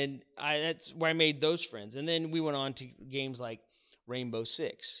 And that's where I made those friends. And then we went on to games like Rainbow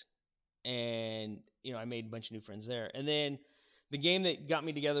Six, and I made a bunch of new friends there. And then the game that got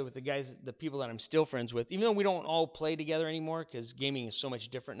me together with the people that I'm still friends with, even though we don't all play together anymore because gaming is so much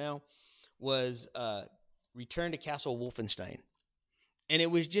different now, was Return to Castle Wolfenstein. And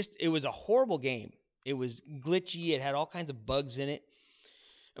it was a horrible game. It was glitchy. It had all kinds of bugs in it.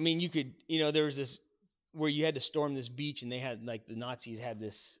 I mean, there was this where you had to storm this beach, and they had, like, the Nazis had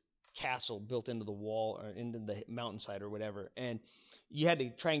this castle built into the wall or into the mountainside or whatever. And you had to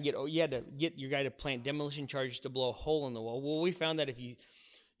get your guy to plant demolition charges to blow a hole in the wall. Well, we found that if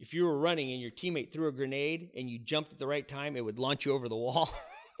you were running and your teammate threw a grenade and you jumped at the right time, it would launch you over the wall.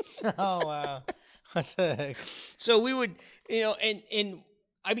 Oh, wow. What the heck? So we would, and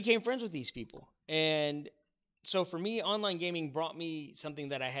I became friends with these people. And so for me, online gaming brought me something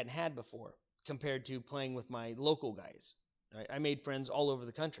that I hadn't had before compared to playing with my local guys. Right? I made friends all over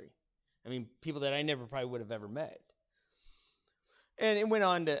the country. I mean, people that I never probably would have ever met. And it went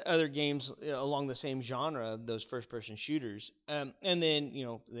on to other games along the same genre of those first-person shooters. And then,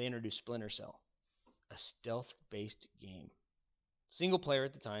 they introduced Splinter Cell, a stealth-based game. Single player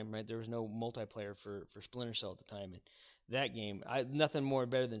at the time, right? There was no multiplayer for Splinter Cell at the time. And that game, nothing more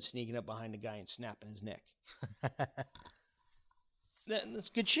better than sneaking up behind a guy and snapping his neck. That's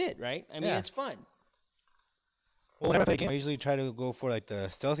good shit, right? I mean, Yeah. It's fun. Well, whenever I play a game, I usually try to go for like the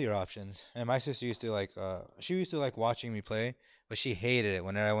stealthier options. And my sister used to like, she used to like watching me play, but she hated it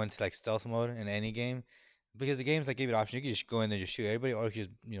whenever I went to like stealth mode in any game, because the games like give you the option. You can just go in there and just shoot everybody, or you can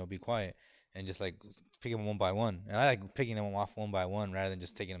just be quiet and just like pick them one by one. And I like picking them off one by one rather than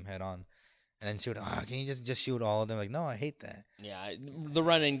just taking them head on. And then shoot. Can you just shoot all of them? Like, no, I hate that. Yeah, the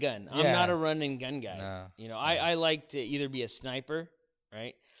run and gun. I'm Yeah. not a run and gun guy. No. I like to either be a sniper,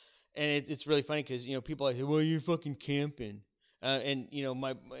 right? And it's really funny because people are like, well, you're fucking camping, and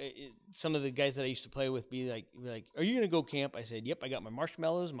some of the guys that I used to play with be like, are you gonna go camp? I said, yep, I got my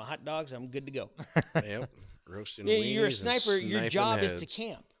marshmallows, my hot dogs, I'm good to go. Yep. Roasting Yeah, weenies you're a and sniper. Your sniping job is to heads.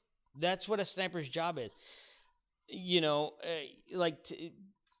 camp. That's what a sniper's job is.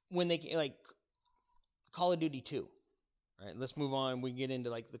 when they like Call of Duty 2. Right, let's move on. We get into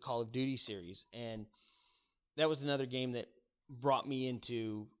like the Call of Duty series, and that was another game that brought me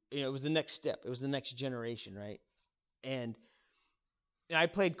into, it was the next step. It was the next generation, right? And I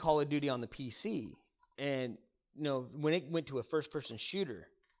played Call of Duty on the PC, and when it went to a first-person shooter,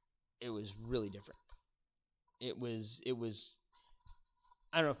 it was really different. It was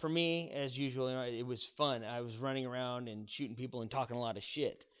I don't know, for me, as usual, it was fun. I was running around and shooting people and talking a lot of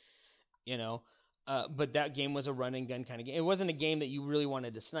shit, but that game was a run and gun kind of game. It wasn't a game that you really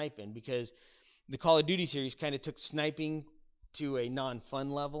wanted to snipe in, because the Call of Duty series kind of took sniping to a non-fun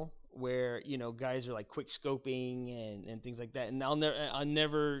level where, guys are like quick scoping and things like that. And I'll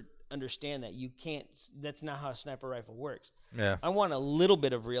never understand that. You can't, that's not how a sniper rifle works. Yeah. I want a little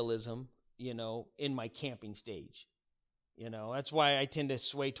bit of realism, in my camping stage. That's why I tend to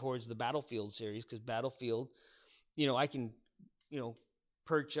sway towards the Battlefield series, because Battlefield, I can,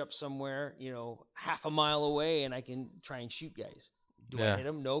 perch up somewhere, half a mile away, and I can try and shoot guys. Do I hit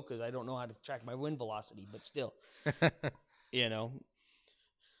them? No, because I don't know how to track my wind velocity, but still,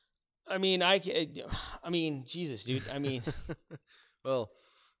 I mean, Jesus, dude. I mean, well,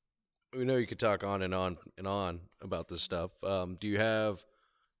 we know you could talk on and on and on about this stuff. Do you have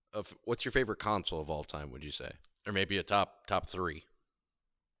what's your favorite console of all time, would you say? Or maybe a top 3?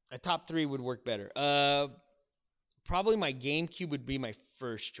 A top 3 would work better. Probably my GameCube would be my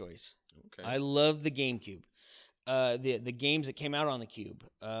first choice. Okay. I love the GameCube. The games that came out on the Cube.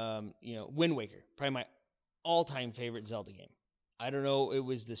 Wind Waker, probably my all-time favorite Zelda game. I don't know, it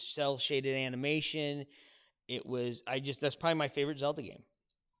was the cel-shaded animation. That's probably my favorite Zelda game.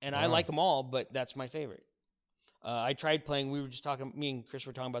 And I like them all, but that's my favorite. I tried playing, we were just talking, me and Chris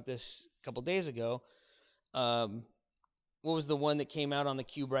were talking about this a couple days ago. What was the one that came out on the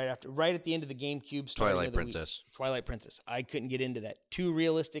Cube right at the end of the GameCube? Twilight Princess. Twilight Princess. I couldn't get into that. Too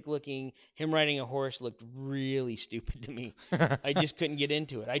realistic looking. Him riding a horse looked really stupid to me. I just couldn't get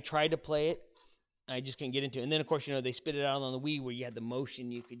into it. I tried to play it. I just couldn't get into it. And then, of course, they spit it out on the Wii where you had the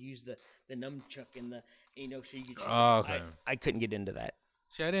motion. You could use the nunchuck and so you could. Oh, okay. I couldn't get into that.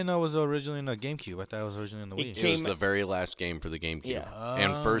 See, I didn't know it was originally in the GameCube. I thought it was originally in the Wii. It was the very last game for the GameCube. Yeah.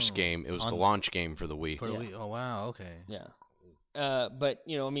 And first game, it was the launch game for the Wii. For the Wii. Oh, wow. Okay. Yeah. But,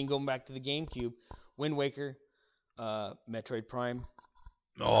 going back to the GameCube, Wind Waker, Metroid Prime.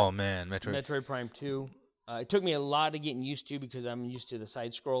 Oh, man. Metroid Prime 2. It took me a lot of getting used to, because I'm used to the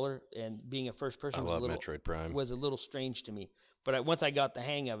side scroller, and being a first person Metroid Prime. Was a little strange to me. But once I got the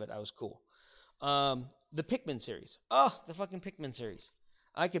hang of it, I was cool. The Pikmin series. Oh, the fucking Pikmin series.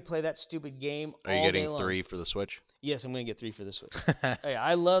 I could play that stupid game all day long. Are you getting 3 for the Switch? Yes, I'm going to get 3 for the Switch. Hey,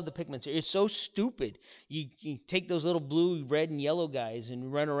 I love the Pikmin series. It's so stupid. You take those little blue, red, and yellow guys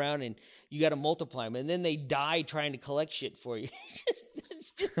and run around, and you got to multiply them. And then they die trying to collect shit for you.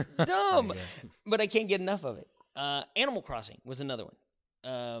 It's just dumb. But I can't get enough of it. Animal Crossing was another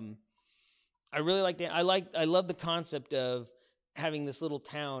one. I really liked it. I love the concept of having this little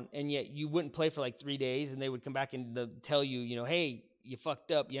town, and yet you wouldn't play for like 3 days, and they would come back and tell you, hey, you fucked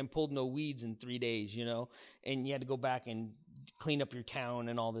up. You haven't pulled no weeds in 3 days, and you had to go back and clean up your town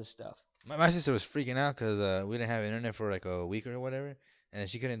and all this stuff. My sister was freaking out because we didn't have internet for like a week or whatever, and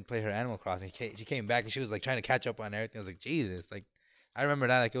she couldn't play her Animal Crossing. She came back and she was like trying to catch up on everything. I was like, Jesus, like I remember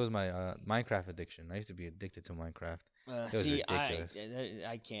that like it was my Minecraft addiction. I used to be addicted to Minecraft. It was ridiculous.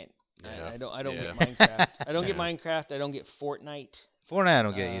 I can't. Yeah. I don't get Minecraft. I don't get Minecraft. I don't get Fortnite. Fortnite I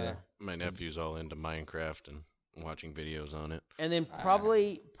don't get either. My nephew's all into Minecraft and watching videos on it. And then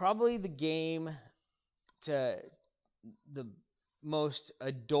probably the game to the most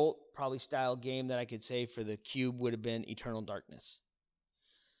adult probably style game that I could say for the Cube would have been Eternal Darkness.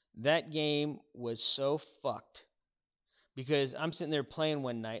 That game was so fucked because I'm sitting there playing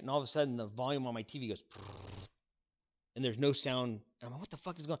one night and all of a sudden the volume on my TV goes and there's no sound. I'm like, what the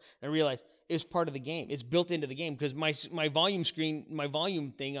fuck is going on? And I realized it was part of the game. It's built into the game because my volume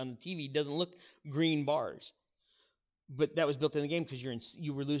thing on the TV doesn't look green bars. But that was built in the game because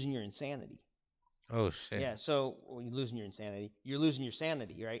you were losing your insanity. Oh, shit. Yeah, so you're losing your insanity. You're losing your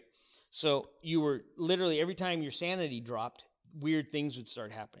sanity, right? So you were literally, every time your sanity dropped, weird things would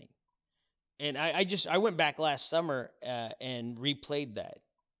start happening. And I went back last summer and replayed that.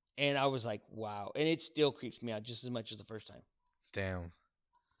 And I was like, wow. And it still creeps me out just as much as the first time. Damn.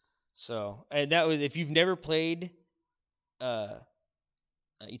 So, and that was, if you've never played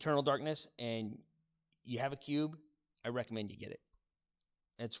Eternal Darkness and you have a Cube, I recommend you get it.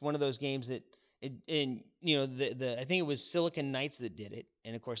 It's one of those games that, I think it was Silicon Knights that did it,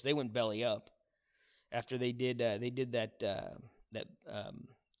 and of course they went belly up after they did that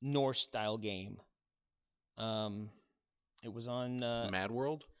Norse style game. It was on Mad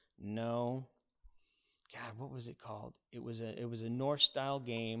World. No. God, what was it called? It was a Norse style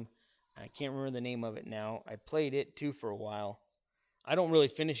game. I can't remember the name of it now. I played it too for a while. I don't really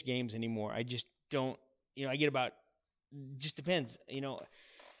finish games anymore. I just don't. I get about. Just depends.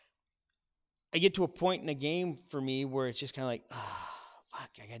 I get to a point in a game for me where it's just kind of like, fuck,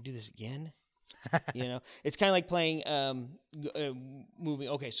 I gotta do this again. It's kind of like playing moving.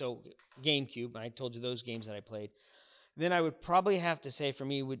 Okay, so GameCube. I told you those games that I played. Then I would probably have to say for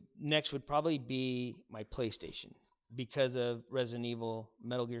me would probably be my PlayStation because of Resident Evil,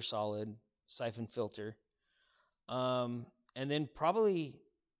 Metal Gear Solid, Siphon Filter, and then probably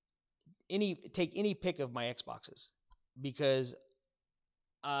take any pick of my Xboxes because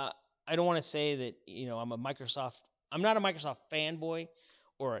I don't want to say that I'm not a Microsoft fanboy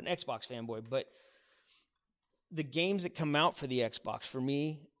or an Xbox fanboy, but the games that come out for the Xbox for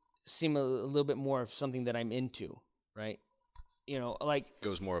me seem a little bit more of something that I'm into. Right,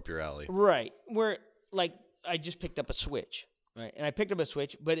 Goes more up your alley. Right, where I just picked up a Switch, right, and I picked up a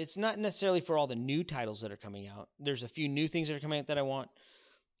Switch, but it's not necessarily for all the new titles that are coming out. There's a few new things that are coming out that I want.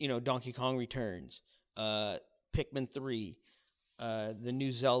 Donkey Kong Returns, Pikmin 3, the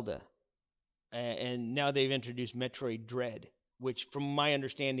new Zelda, and now they've introduced Metroid Dread, which, from my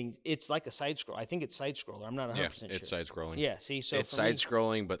understanding, it's like a side scroll. I think it's side scroller. I'm not 100% sure. Yeah, it's side scrolling. Yeah, see, so it's side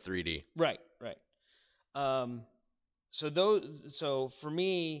scrolling but 3D. Right. So for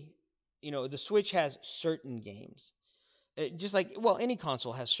me, the Switch has certain games, just like any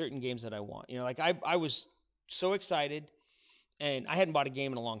console has certain games that I want. I was so excited, and I hadn't bought a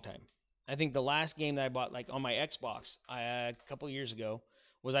game in a long time. I think the last game that I bought, on my Xbox, a couple of years ago,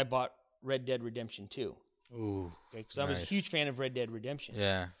 was I bought Red Dead Redemption 2. Ooh, okay, because I was a huge fan of Red Dead Redemption.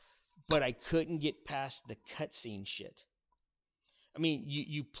 Yeah, but I couldn't get past the cutscene shit. I mean,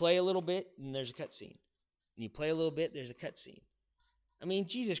 you play a little bit, and there's a cutscene. You play a little bit, there's a cutscene. I mean,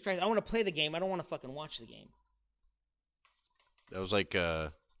 Jesus Christ, I want to play the game. I don't want to fucking watch the game. That was like,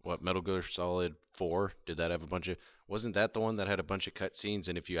 Metal Gear Solid 4? Did that have a bunch of... Wasn't that the one that had a bunch of cutscenes,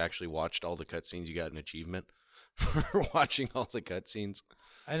 and if you actually watched all the cutscenes, you got an achievement for watching all the cutscenes?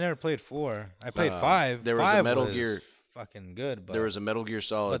 I never played 4. I played 5. There was 5 a Metal was Gear... fucking good, but... There was a Metal Gear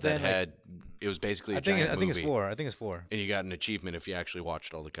Solid that had... It was basically a giant movie. I think it's 4. I think it's 4. And you got an achievement if you actually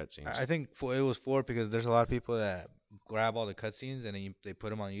watched all the cutscenes. I think it was 4 because there's a lot of people that grab all the cutscenes and then they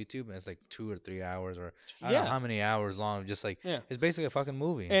put them on YouTube and it's like 2 or 3 hours or I don't know how many hours long. Just it's basically a fucking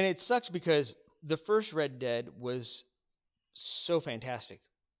movie. And it sucks because the first Red Dead was so fantastic,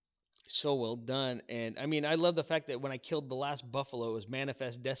 so well done. And I mean, I love the fact that when I killed the last buffalo, it was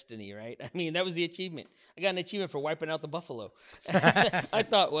Manifest Destiny, right? I mean, that was the achievement. I got an achievement for wiping out the buffalo. I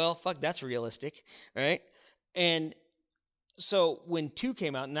thought, well, fuck, that's realistic, right? And so when 2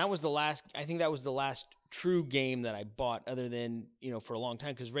 came out, and that was the last, I think that was the last true game that I bought other than, for a long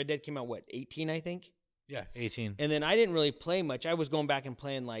time, because Red Dead came out, 18, I think? Yeah, 18. And then I didn't really play much. I was going back and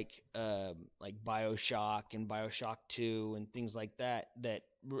playing like BioShock and BioShock 2 and things like that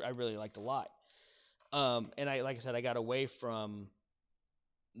I really liked a lot. And like I said, I got away from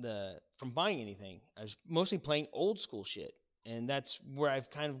buying anything. I was mostly playing old school shit. And that's where I've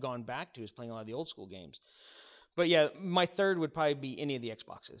kind of gone back to, is playing a lot of the old school games. But yeah, my third would probably be any of the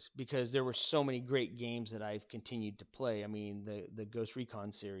Xboxes because there were so many great games that I've continued to play. I mean, the Ghost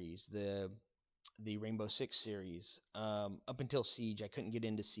Recon series, the Rainbow Six series, up until Siege. I couldn't get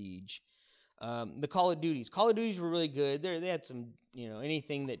into Siege. The Call of Duties. Call of Duties were really good. They had some,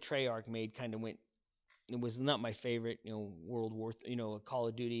 anything that Treyarch made kind of went. It was not my favorite, World War, Call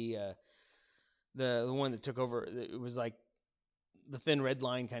of Duty. The one that took over, it was like the Thin Red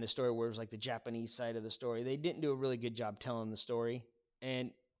Line kind of story where it was like the Japanese side of the story. They didn't do a really good job telling the story,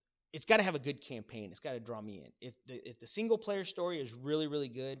 and it's got to have a good campaign. It's got to draw me in. If the single player story is really, really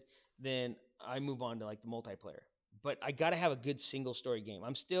good, then I move on to like the multiplayer. But I got to have a good single story game.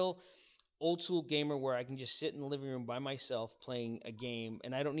 I'm still old school gamer where I can just sit in the living room by myself playing a game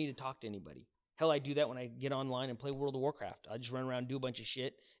and I don't need to talk to anybody. Hell, I do that when I get online and play World of Warcraft. I just run around, do a bunch of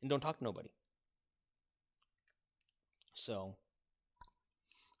shit, and don't talk to nobody. So,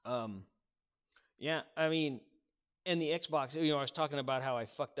 yeah, I mean, and the Xbox, I was talking about how I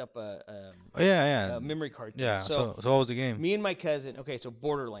fucked up a memory card. Yeah, so what was the game? Me and my cousin, so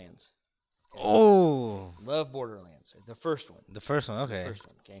Borderlands. Okay. Oh. Love Borderlands. The first one. The first one, okay. The first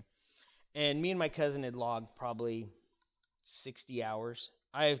one, okay. And me and my cousin had logged probably 60 hours.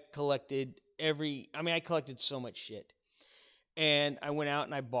 I collected so much shit. And I went out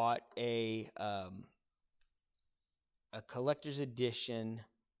and I bought a collector's edition.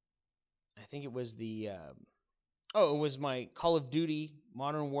 I think it was it was my Call of Duty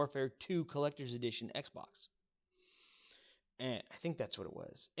Modern Warfare 2 collector's edition Xbox. And I think that's what it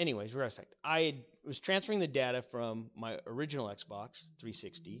was. Anyways, regardless of fact, was transferring the data from my original Xbox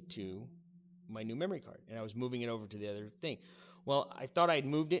 360 to my new memory card, and I was moving it over to the other thing. Well, I thought I'd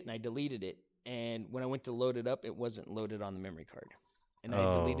moved it, and I deleted it. And when I went to load it up, it wasn't loaded on the memory card. And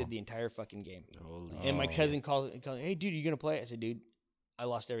I deleted the entire fucking game. Holy And my shit. cousin called, hey, dude, you going to play it? I said, dude, I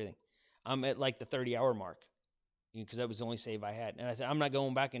lost everything. I'm at like the 30-hour mark because that was the only save I had. And I said, I'm not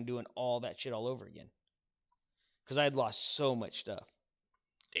going back and doing all that shit all over again because I had lost so much stuff.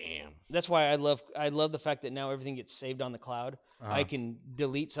 damn. That's why I love the fact that now everything gets saved on the cloud. I can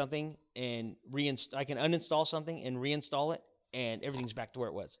delete something and I can uninstall something and reinstall it, and everything's back to where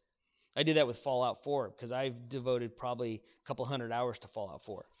it was. I did that with Fallout 4 because I've devoted probably a couple hundred hours to Fallout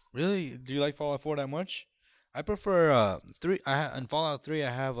 4. Really? Do you like Fallout 4 that much? I prefer 3. In Fallout 3,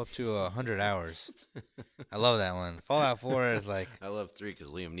 I have up to 100 hours. I love that one. Fallout 4 is like, I love 3 because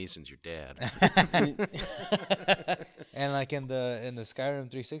Liam Neeson's your dad. and like in the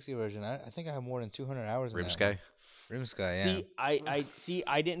Skyrim 360 version, I think I have more than 200 hours. In that Rimsky? one. Rimsky, yeah.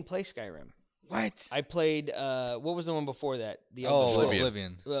 I didn't play Skyrim. What? I played what was the one before that? The Oh, Elder Scrolls.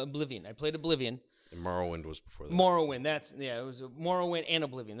 Oblivion. Oblivion. I played Oblivion. And Morrowind was before that. Morrowind. It was Morrowind and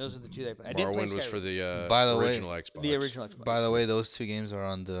Oblivion. Those are the two that I played. I didn't play Morrowind was Skyrim. for the By the way, original Xbox. The original Xbox. By the way, those two games are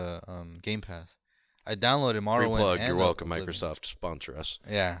on the Game Pass. I downloaded Free Morrowind. plug. and You're welcome, Oblivion. Microsoft. Sponsor us.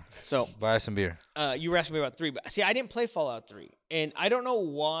 Yeah. So Buy some beer. you were asking me about 3, but see, I didn't play Fallout 3, and I don't know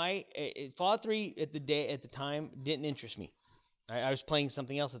why. Fallout 3 at the time didn't interest me. I was playing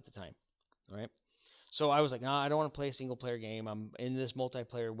something else at the time, right? So I was like, nah, I don't want to play a single player game. I'm in this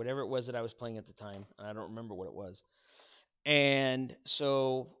multiplayer, whatever it was that I was playing at the time. And I don't remember what it was. And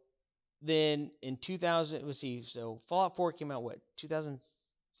so then in 2000, let's see, so Fallout 4 came out, what,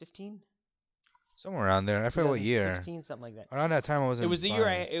 2015? Somewhere around there. I forget what year. 2016, something like that. Around that time, I wasn't. It was the year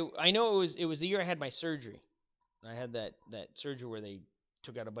buying. I know it was the year I had my surgery. I had that surgery where they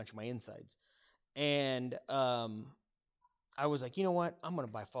took out a bunch of my insides. And I was like, you know what? I'm going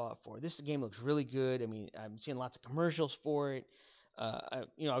to buy Fallout 4. This game looks really good. I mean, I'm seeing lots of commercials for it. I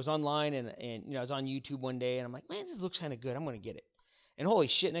was online and I was on YouTube one day and I'm like, man, this looks kind of good. I'm going to get it. And holy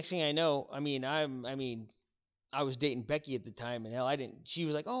shit, next thing I know, I was dating Becky at the time and hell, she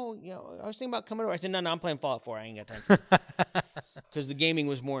was like, oh, I was thinking about coming over. I said, no, I'm playing Fallout 4. I ain't got time for it. Because the gaming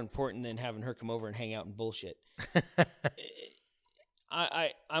was more important than having her come over and hang out and bullshit.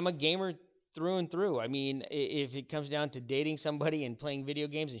 I'm a gamer through and through. I mean, if it comes down to dating somebody and playing video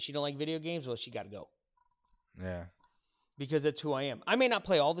games and she don't like video games, well, she got to go. Yeah. Because that's who I am. I may not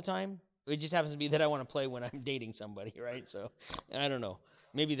play all the time. It just happens to be that I want to play when I'm dating somebody, right? So, I don't know.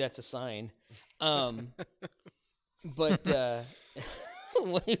 Maybe that's a sign. But what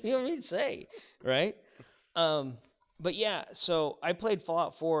do you want me to say, right? But yeah, so I played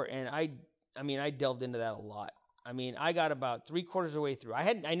Fallout 4 and I delved into that a lot. I mean, I got about 3/4 of the way through.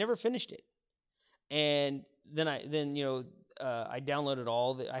 I never finished it. And then I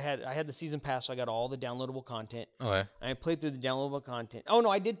downloaded I had the season pass, so I got all the downloadable content. Okay. I played through the downloadable content. Oh no,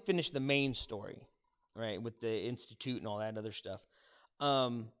 I did finish the main story, right, with the Institute and all that other stuff.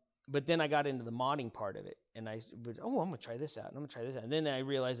 But then I got into the modding part of it, and I'm gonna try this out. And then I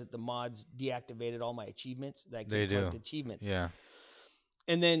realized that the mods deactivated all my achievements. They do. Achievements. Yeah.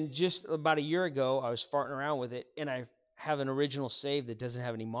 And then just about a year ago, I was farting around with it, and I have an original save that doesn't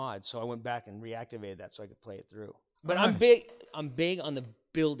have any mods, so I went back and reactivated that so I could play it through. But I'm big on the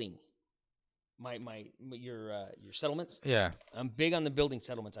building. Your settlements. Yeah. I'm big on the building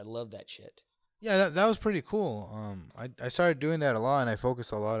settlements. I love that shit. Yeah, that was pretty cool. I started doing that a lot, and I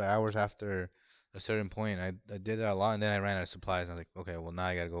focused a lot of hours after a certain point. I did that a lot, and then I ran out of supplies. I was like, okay, well now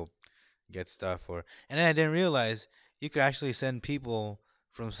I gotta go get stuff, and then I didn't realize you could actually send people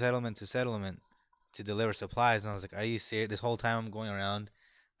from settlement to settlement to deliver supplies. And I was like, are you serious? This whole time I'm going around,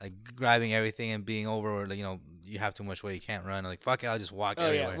 like grabbing everything and being over, like, you have too much weight, you can't run. I'm like, fuck it, I'll just walk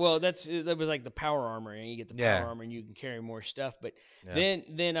everywhere. Yeah, well that was like the power armor, and you get the power armor and you can carry more stuff. But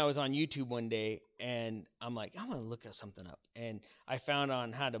then I was on YouTube one day and I'm like, I'm gonna look something up, and I found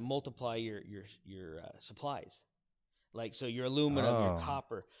on how to multiply your supplies. Like, so your aluminum, your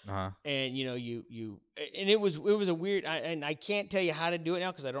copper, and and it was a weird, and I can't tell you how to do it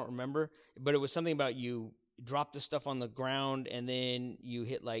now because I don't remember, but it was something about you drop the stuff on the ground and then you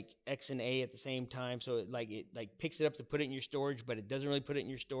hit like X and A at the same time, so it picks it up to put it in your storage, but it doesn't really put it in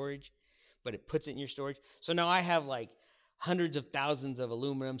your storage, but it puts it in your storage. So now I have like hundreds of thousands of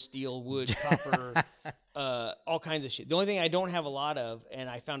aluminum, steel, wood, copper, all kinds of shit. The only thing I don't have a lot of, and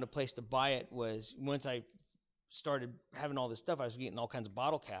I found a place to buy it, was once I started having all this stuff, I was getting all kinds of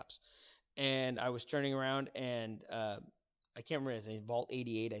bottle caps, and I was turning around and I can't remember. I think Vault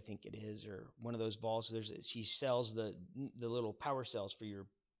 88, I think it is, or one of those vaults. She sells the little power cells for your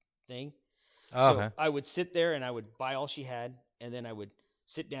thing. Oh, So okay. I would sit there and I would buy all she had, and then I would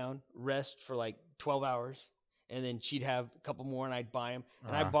sit down, rest for like 12 hours, and then she'd have a couple more, and I'd buy them.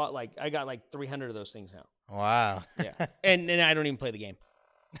 And I got like 300 of those things now. Wow. Yeah, and I don't even play the game.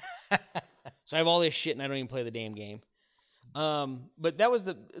 So I have all this shit, and I don't even play the damn game. But that was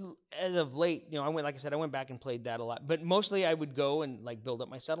as of late, I went back and played that a lot. But mostly I would go and like build up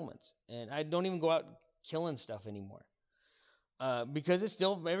my settlements, and I don't even go out killing stuff anymore. Because it's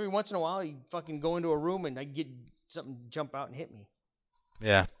still every once in a while you fucking go into a room and I get something jump out and hit me.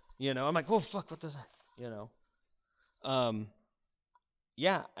 Yeah. I'm like, oh fuck, what does that?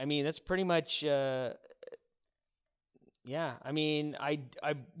 Yeah. I mean, that's pretty much. Yeah. I mean, I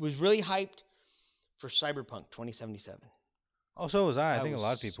was really hyped for Cyberpunk 2077. Oh, so was I. I think a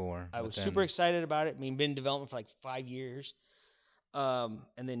lot of was- people were. I but was then- super excited about it. I mean, been in development for like 5 years. And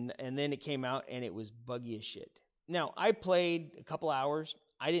then it came out and it was buggy as shit. Now, I played a couple hours.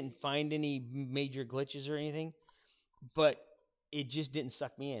 I didn't find any major glitches or anything, but it just didn't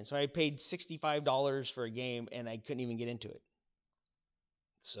suck me in. So I paid $65 for a game and I couldn't even get into it.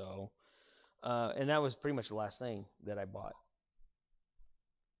 So, and that was pretty much the last thing that I bought.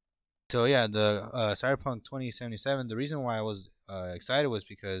 So yeah, the Cyberpunk 2077. The reason why I was excited was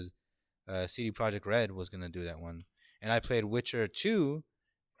because CD Projekt Red was gonna do that one, and I played Witcher 2,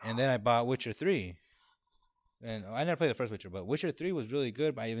 and then I bought Witcher 3, and I never played the first Witcher, but Witcher 3 was really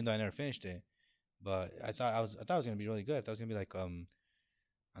good. But even though I never finished it, but I thought it was gonna be really good. I thought it was gonna be like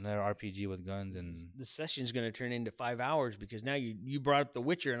another RPG with guns and. The session's going to turn into 5 hours because now you brought up The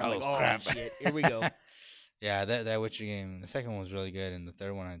Witcher, and I'm Oh, like, oh, crap. shit, here we go. Yeah, that Witcher game. The second one was really good, and the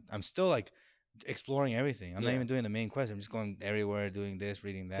third one, I'm still like exploring everything. I'm not Yeah. even doing the main quest. I'm just going everywhere, doing this,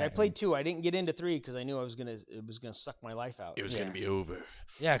 reading that. So I played 2. I didn't get into 3 because I knew it was gonna suck my life out. It was Yeah. gonna be over.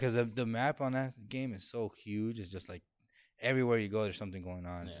 Yeah, because the map on that game is so huge. It's just like everywhere you go, there's something going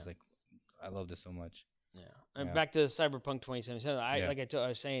on. It's Yeah. just like I love this so much. Yeah. And Yeah. back to Cyberpunk 2077. Yeah. I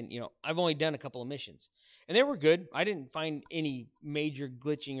was saying, I've only done a couple of missions, and they were good. I didn't find any major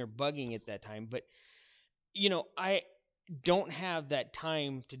glitching or bugging at that time, but I don't have that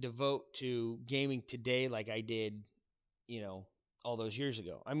time to devote to gaming today like I did, all those years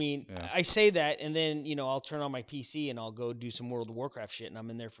ago. I mean, Yeah. I say that, and then I'll turn on my PC and I'll go do some World of Warcraft shit, and I'm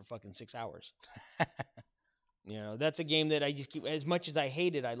in there for fucking 6 hours. That's a game that I just keep. As much as I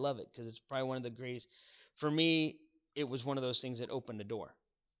hate it, I love it because it's probably one of the greatest. For me, it was one of those things that opened the door.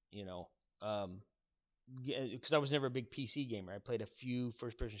 Because I was never a big PC gamer. I played a few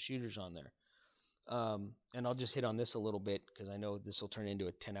first-person shooters on there. And I'll just hit on this a little bit because I know this will turn into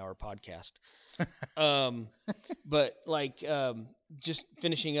a 10-hour podcast. But just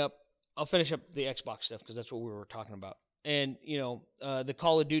finishing up, I'll finish up the Xbox stuff because that's what we were talking about. And the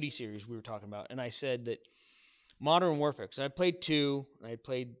Call of Duty series we were talking about, and I said that Modern Warfare, because I played 2, and I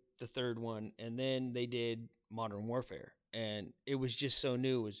played the third one, and then they did Modern Warfare, and it was just so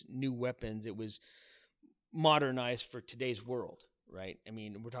new. It was new weapons. It was modernized for today's world, right? I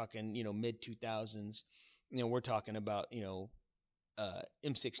mean, we're talking, mid 2000s. We're talking about,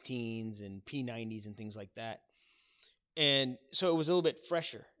 M16s and P90s and things like that. And so it was a little bit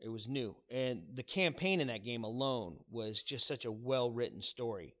fresher. It was new. And the campaign in that game alone was just such a well-written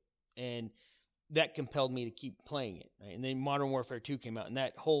story. And that compelled me to keep playing it. Right? And then Modern Warfare 2 came out, and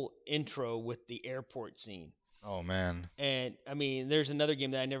that whole intro with the airport scene. Oh man. And I mean, there's another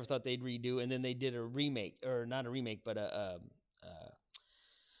game that I never thought they'd redo, and then they did a remake, or not a remake, but a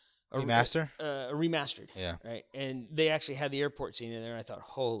Remaster? a remastered. Yeah. Right. And they actually had the airport scene in there, and I thought,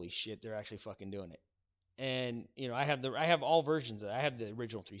 holy shit, they're actually fucking doing it. And I have all versions. I have the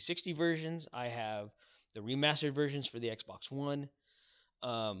original 360 versions. I have the remastered versions for the Xbox One.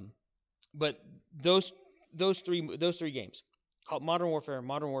 But those three games, called Modern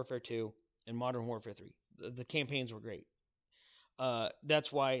Warfare 2, and Modern Warfare 3, the campaigns were great.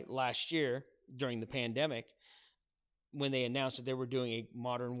 That's why last year during the pandemic, when they announced that they were doing a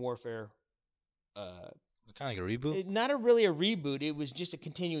Modern Warfare, Kind of like a reboot. not really a reboot, it was just a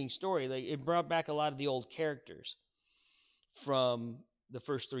continuing story. Like it brought back a lot of the old characters from the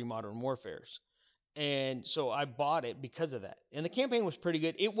first 3 Modern Warfares. And so I bought it because of that. And the campaign was pretty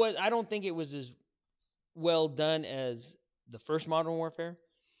good. I don't think it was as well done as the first Modern Warfare.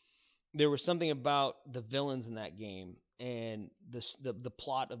 There was something about the villains in that game and the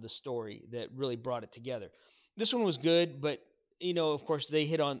plot of the story that really brought it together. This one was good, but of course they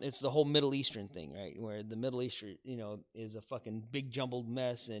hit on it's the whole Middle Eastern thing, right? Where the Middle East, is a fucking big jumbled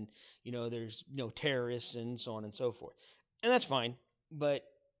mess, and there's terrorists and so on and so forth, and that's fine. But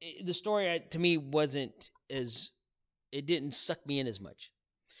the story to me wasn't as it didn't suck me in as much.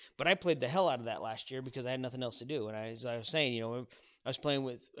 But I played the hell out of that last year because I had nothing else to do. And as I was saying, I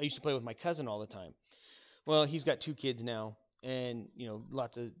used to play with my cousin all the time. Well, he's got 2 kids now, and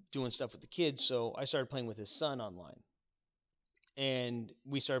lots of doing stuff with the kids. So I started playing with his son online, and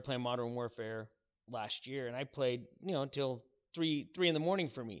we started playing Modern Warfare last year. And I played, until 3 in the morning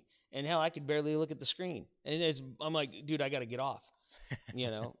for me. And hell, I could barely look at the screen. And I'm like, dude, I got to get off.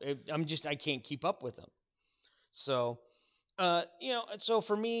 I can't keep up with them. So, so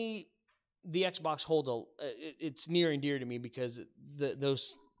for me, the Xbox holds it's near and dear to me because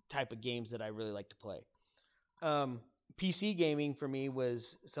those type of games that I really like to play. PC gaming for me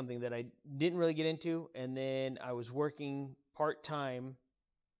was something that I didn't really get into, and then I was working part-time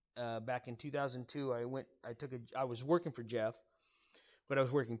back in 2002. I was working for Jeff, but I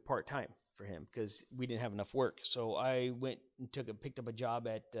was working part-time for him because we didn't have enough work. So I went and picked up a job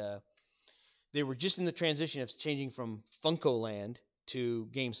at they were just in the transition of changing from Funko Land to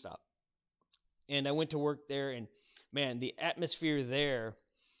GameStop. And I went to work there, and man, the atmosphere there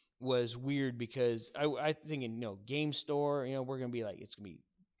was weird because I thinking, game store, we're going to be like, it's going to be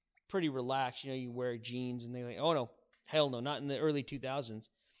pretty relaxed. You wear jeans, and they're like, oh no, hell no, not in the early 2000s.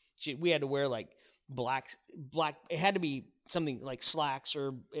 Shit, we had to wear like black, it had to be something like slacks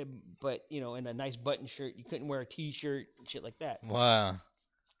but in a nice button shirt. You couldn't wear a t-shirt and shit like that. Wow.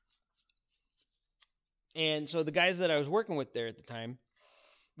 And so the guys that I was working with there at the time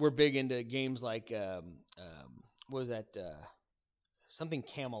were big into games like what was that? Something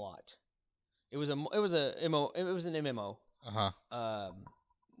Camelot. It was an MMO.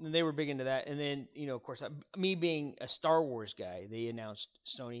 They were big into that, and then of course, me being a Star Wars guy, they announced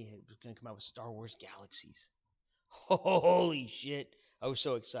Sony was going to come out with Star Wars Galaxies. Holy shit! I was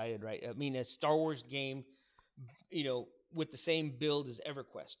so excited, right? I mean, a Star Wars game, with the same build as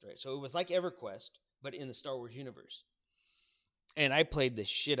EverQuest, right? So it was like EverQuest, but in the Star Wars universe. And I played the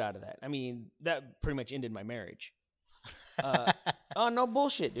shit out of that. I mean, that pretty much ended my marriage. Oh, no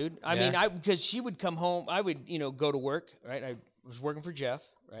bullshit, dude. I mean, because she would come home, I would, go to work, right? I was working for Jeff,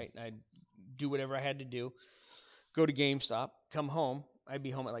 right? I'd do whatever I had to do, go to GameStop, come home. I'd be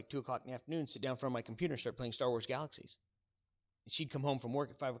home at like 2 o'clock in the afternoon, sit down in front of my computer and start playing Star Wars Galaxies. And she'd come home from work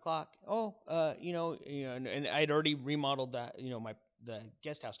at 5 o'clock. Oh, and I'd already remodeled that, the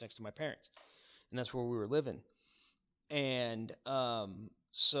guest house next to my parents. And that's where we were living. And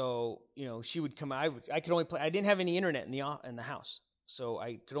so she would come. I could only play. I didn't have any internet in the house, so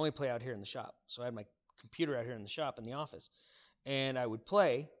I could only play out here in the shop. So I had my computer out here in the shop in the office, and I would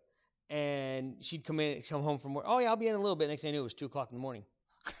play. And she'd come home from work. Oh yeah, I'll be in a little bit. Next thing I knew, it was 2 o'clock in the morning.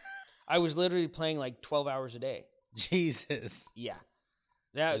 I was literally playing like 12 hours a day. Jesus. Yeah,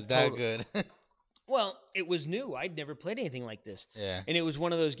 that was that good. Well, it was new. I'd never played anything like this. Yeah. And it was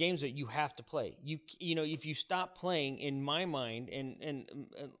one of those games that you have to play. If you stop playing, in my mind, and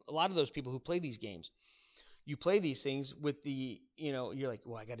a lot of those people who play these games, you play these things with you're like,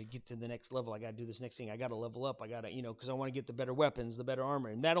 well, I got to get to the next level. I got to do this next thing. I got to level up. I got to, because I want to get the better weapons, the better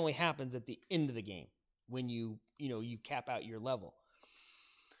armor. And that only happens at the end of the game when you cap out your level.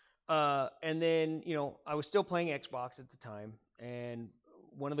 And then, I was still playing Xbox at the time, and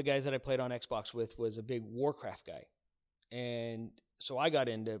one of the guys that I played on Xbox with was a big Warcraft guy. And so I got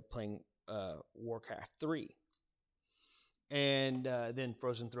into playing Warcraft 3. And then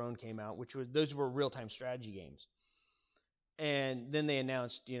Frozen Throne came out, those were real-time strategy games. And then they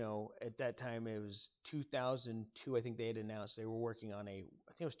announced, at that time it was 2002, I think they had announced they were working on I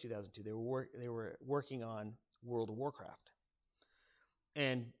think it was 2002, they were working on World of Warcraft.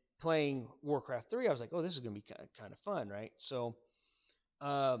 And playing Warcraft 3, I was like, oh, this is going to be kind of fun, right? So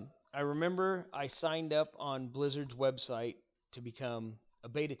I remember I signed up on Blizzard's website to become a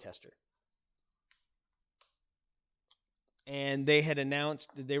beta tester. And they had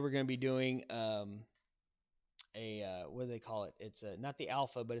announced that they were going to be doing what do they call it? It's not the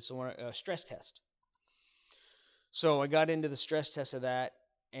alpha, but it's a stress test. So I got into the stress test of that,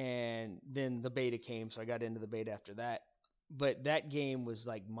 and then the beta came, so I got into the beta after that. But that game was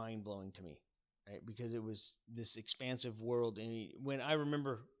like mind-blowing to me. Right, because it was this expansive world, and when I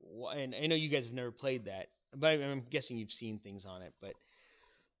remember, and I know you guys have never played that, but I'm guessing you've seen things on it. But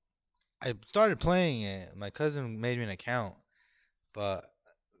I started playing it. My cousin made me an account, but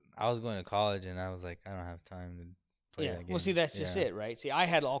I was going to college, and I was like, I don't have time to play that game. Well, see, that's just it, right? See, I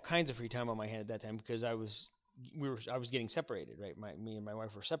had all kinds of free time on my hand at that time because I was getting separated, right? Me and my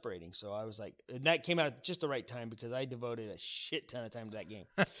wife were separating, so I was like, and that came out at just the right time because I devoted a shit ton of time to that game.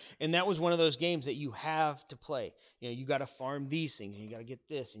 And that was one of those games that you have to play. You got to farm these things, and you got to get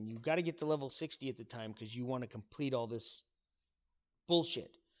this, and you got to get to level 60 at the time because you want to complete all this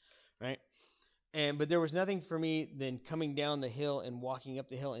bullshit, right? But there was nothing for me than coming down the hill and walking up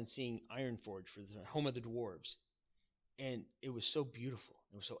the hill and seeing Ironforge for the home of the dwarves, and it was so beautiful.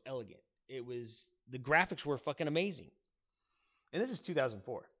 It was so elegant. The graphics were fucking amazing. And this is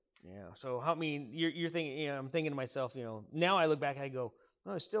 2004. So I mean, you're thinking, I'm thinking to myself, now I look back and I go,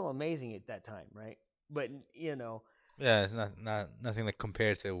 oh, it's still amazing at that time, right? But Yeah, it's not nothing that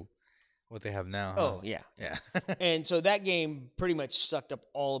compares to what they have now. Huh? oh yeah. Yeah. And so that game pretty much sucked up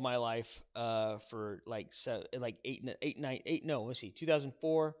all of my life for like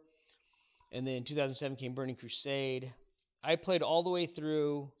 2004, and then 2007 came Burning Crusade. I played all the way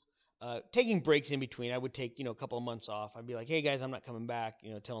through, taking breaks in between. I would take a couple of months off. I'd be like, hey guys, I'm not coming back.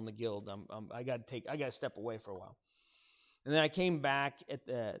 Telling the guild I got to step away for a while. And then I came back at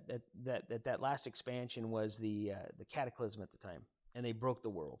that last expansion was the Cataclysm at the time, and they broke the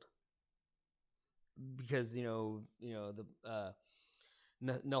world because the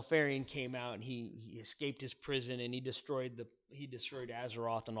Neltharion came out and he escaped his prison and he destroyed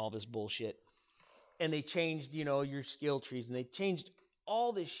Azeroth and all this bullshit. And they changed your skill trees and they changed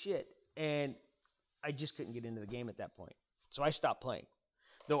all this shit, and I just couldn't get into the game at that point. So I stopped playing.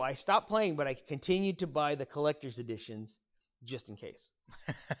 Though I stopped playing, but I continued to buy the collector's editions just in case.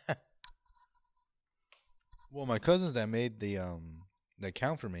 Well, my cousins that made the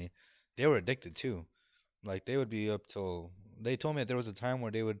account for me, they were addicted too. Like they would be up till they told me that there was a time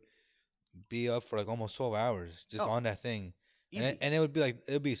where they would be up for like almost 12 hours just on that thing. And it would be like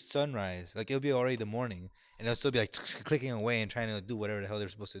it would be sunrise, like it would be already the morning, and they'll still be like clicking away and trying to do whatever the hell they're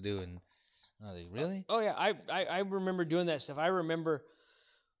supposed to do. And I was like, really? Oh yeah, I remember doing that stuff. I remember,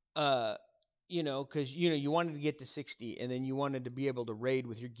 because you wanted to get to 60, and then you wanted to be able to raid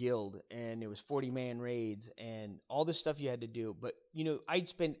with your guild, and it was 40-man raids and all this stuff you had to do. But I'd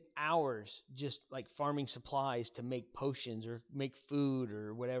spend hours just like farming supplies to make potions or make food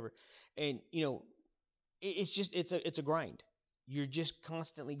or whatever, and it's a grind. You're just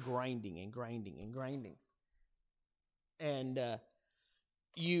constantly grinding and grinding and grinding. And that's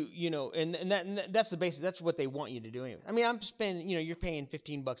the basic. That's what they want you to do anyway. I mean, I'm spending. You're paying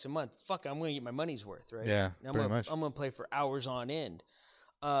 $15 a month. Fuck, I'm going to get my money's worth, right? Yeah, pretty much. I'm going to play for hours on end.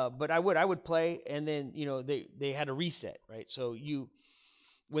 But I would play, and then they had a reset, right? So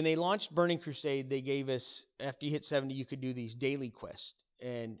when they launched Burning Crusade, they gave us, after you hit 70, you could do these daily quests,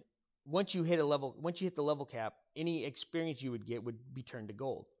 and once you hit the level cap, any experience you would get would be turned to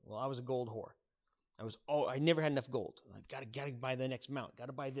gold. Well, I was a gold whore. I never had enough gold. I gotta buy the next mount.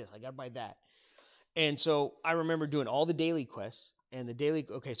 Gotta buy this. I gotta buy that. And so I remember doing all the daily quests and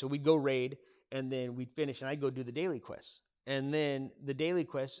so we'd go raid and then we'd finish and I'd go do the daily quests. And then the daily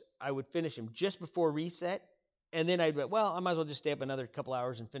quests, I would finish them just before reset. And then I'd be, well, I might as well just stay up another couple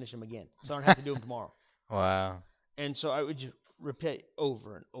hours and finish them again. So I don't have to do them tomorrow. Wow. And so I would just repeat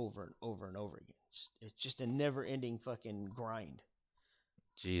over and over and over and over again. It's just a never-ending fucking grind.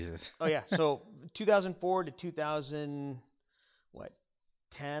 Jesus. Oh yeah. So 2004 to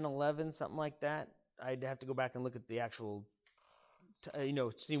 2010, 11, something like that. I'd have to go back and look at the actual,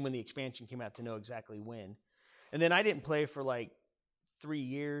 see when the expansion came out to know exactly when. And then I didn't play for like 4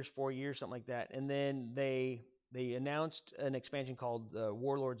 years, something like that. And then they announced an expansion called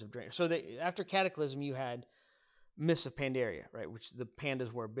Warlords of Draenor. So after Cataclysm, you had Mists of Pandaria, right? Which the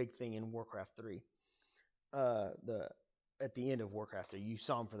pandas were a big thing in Warcraft 3. At the end of Warcraft 3, you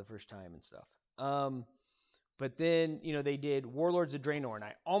saw them for the first time and stuff. But then, they did Warlords of Draenor, and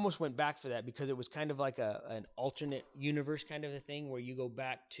I almost went back for that because it was kind of like an alternate universe kind of a thing where you go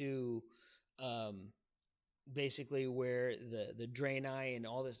back to basically where the Draenei and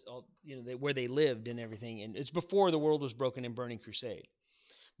all this, where they lived and everything. And it's before the world was broken in Burning Crusade.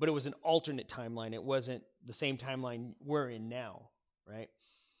 But it was an alternate timeline. It wasn't the same timeline we're in now, right?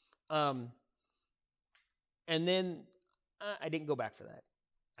 And then I didn't go back for that.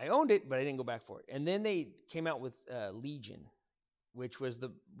 I owned it, but I didn't go back for it. And then they came out with Legion, which was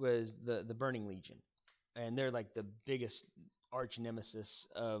the Burning Legion, and they're like the biggest arch nemesis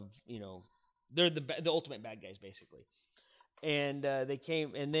of they're the ultimate bad guys basically. And they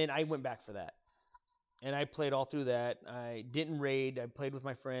came, and then I went back for that, and I played all through that. I didn't raid. I played with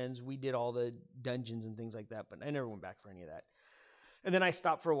my friends. We did all the dungeons and things like that, but I never went back for any of that. And then I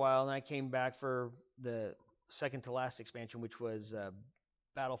stopped for a while, and I came back for the second to last expansion, which was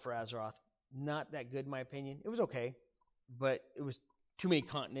Battle for Azeroth. Not that good in my opinion. It was okay, but it was too many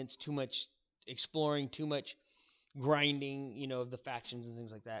continents, too much exploring, too much grinding, of the factions and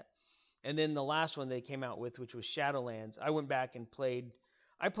things like that. And then the last one they came out with, which was Shadowlands, I went back and played.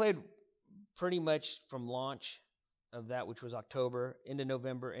 I played pretty much from launch of that, which was October into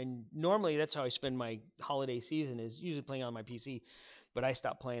November. And normally that's how I spend my holiday season, is usually playing on my PC. But I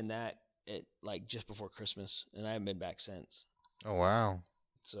stopped playing that it like just before Christmas, and I haven't been back since. Oh wow.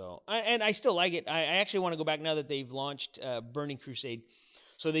 So, I still like it. I actually want to go back now that they've launched Burning Crusade.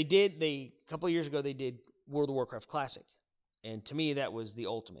 So a couple of years ago they did World of Warcraft Classic, and to me that was the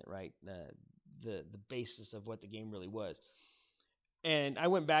ultimate, right? The basis of what the game really was. And I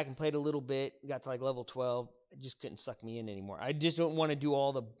went back and played a little bit, got to like level 12. It just couldn't suck me in anymore. I just don't want to do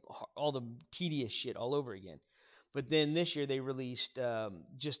all the tedious shit all over again. But then this year they released,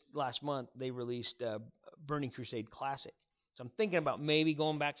 just last month, they released Burning Crusade Classic. So I'm thinking about maybe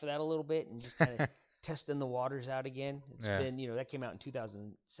going back for that a little bit and just kind of testing the waters out again. It's been, that came out in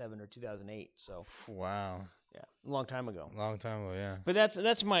 2007 or 2008. So Wow. yeah, a long time ago. Long time ago, yeah. But that's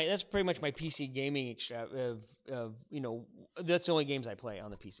pretty much my PC gaming that's the only games I play on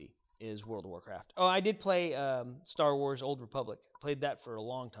the PC is World of Warcraft. Oh, I did play Star Wars Old Republic. Played that for a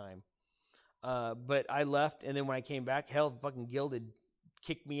long time. But I left, and then when I came back, hell, fucking Guild had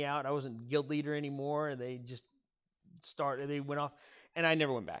kicked me out. I wasn't guild leader anymore. They just they went off, and I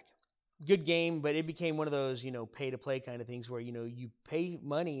never went back. Good game, but it became one of those, pay to play kind of things where, you pay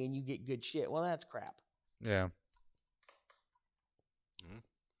money and you get good shit. Well, that's crap. Yeah.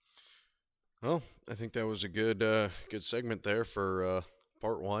 Well, I think that was a good segment there for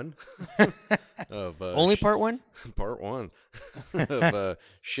part one of Only part one? part one of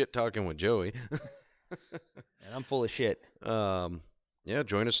shit talking with Joey. And I'm full of shit. Yeah,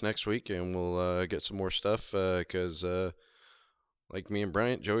 join us next week and we'll get some more stuff because like me and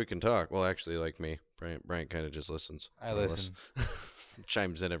Bryant, Joey can talk. Well, actually, like me, Bryant kind of just listens. I listen.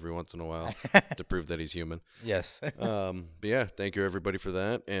 Chimes in every once in a while to prove that he's human. Yes. But yeah, thank you everybody for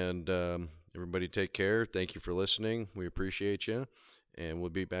that, and everybody take care. Thank you for listening. We appreciate you, and we'll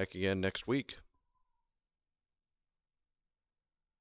be back again next week.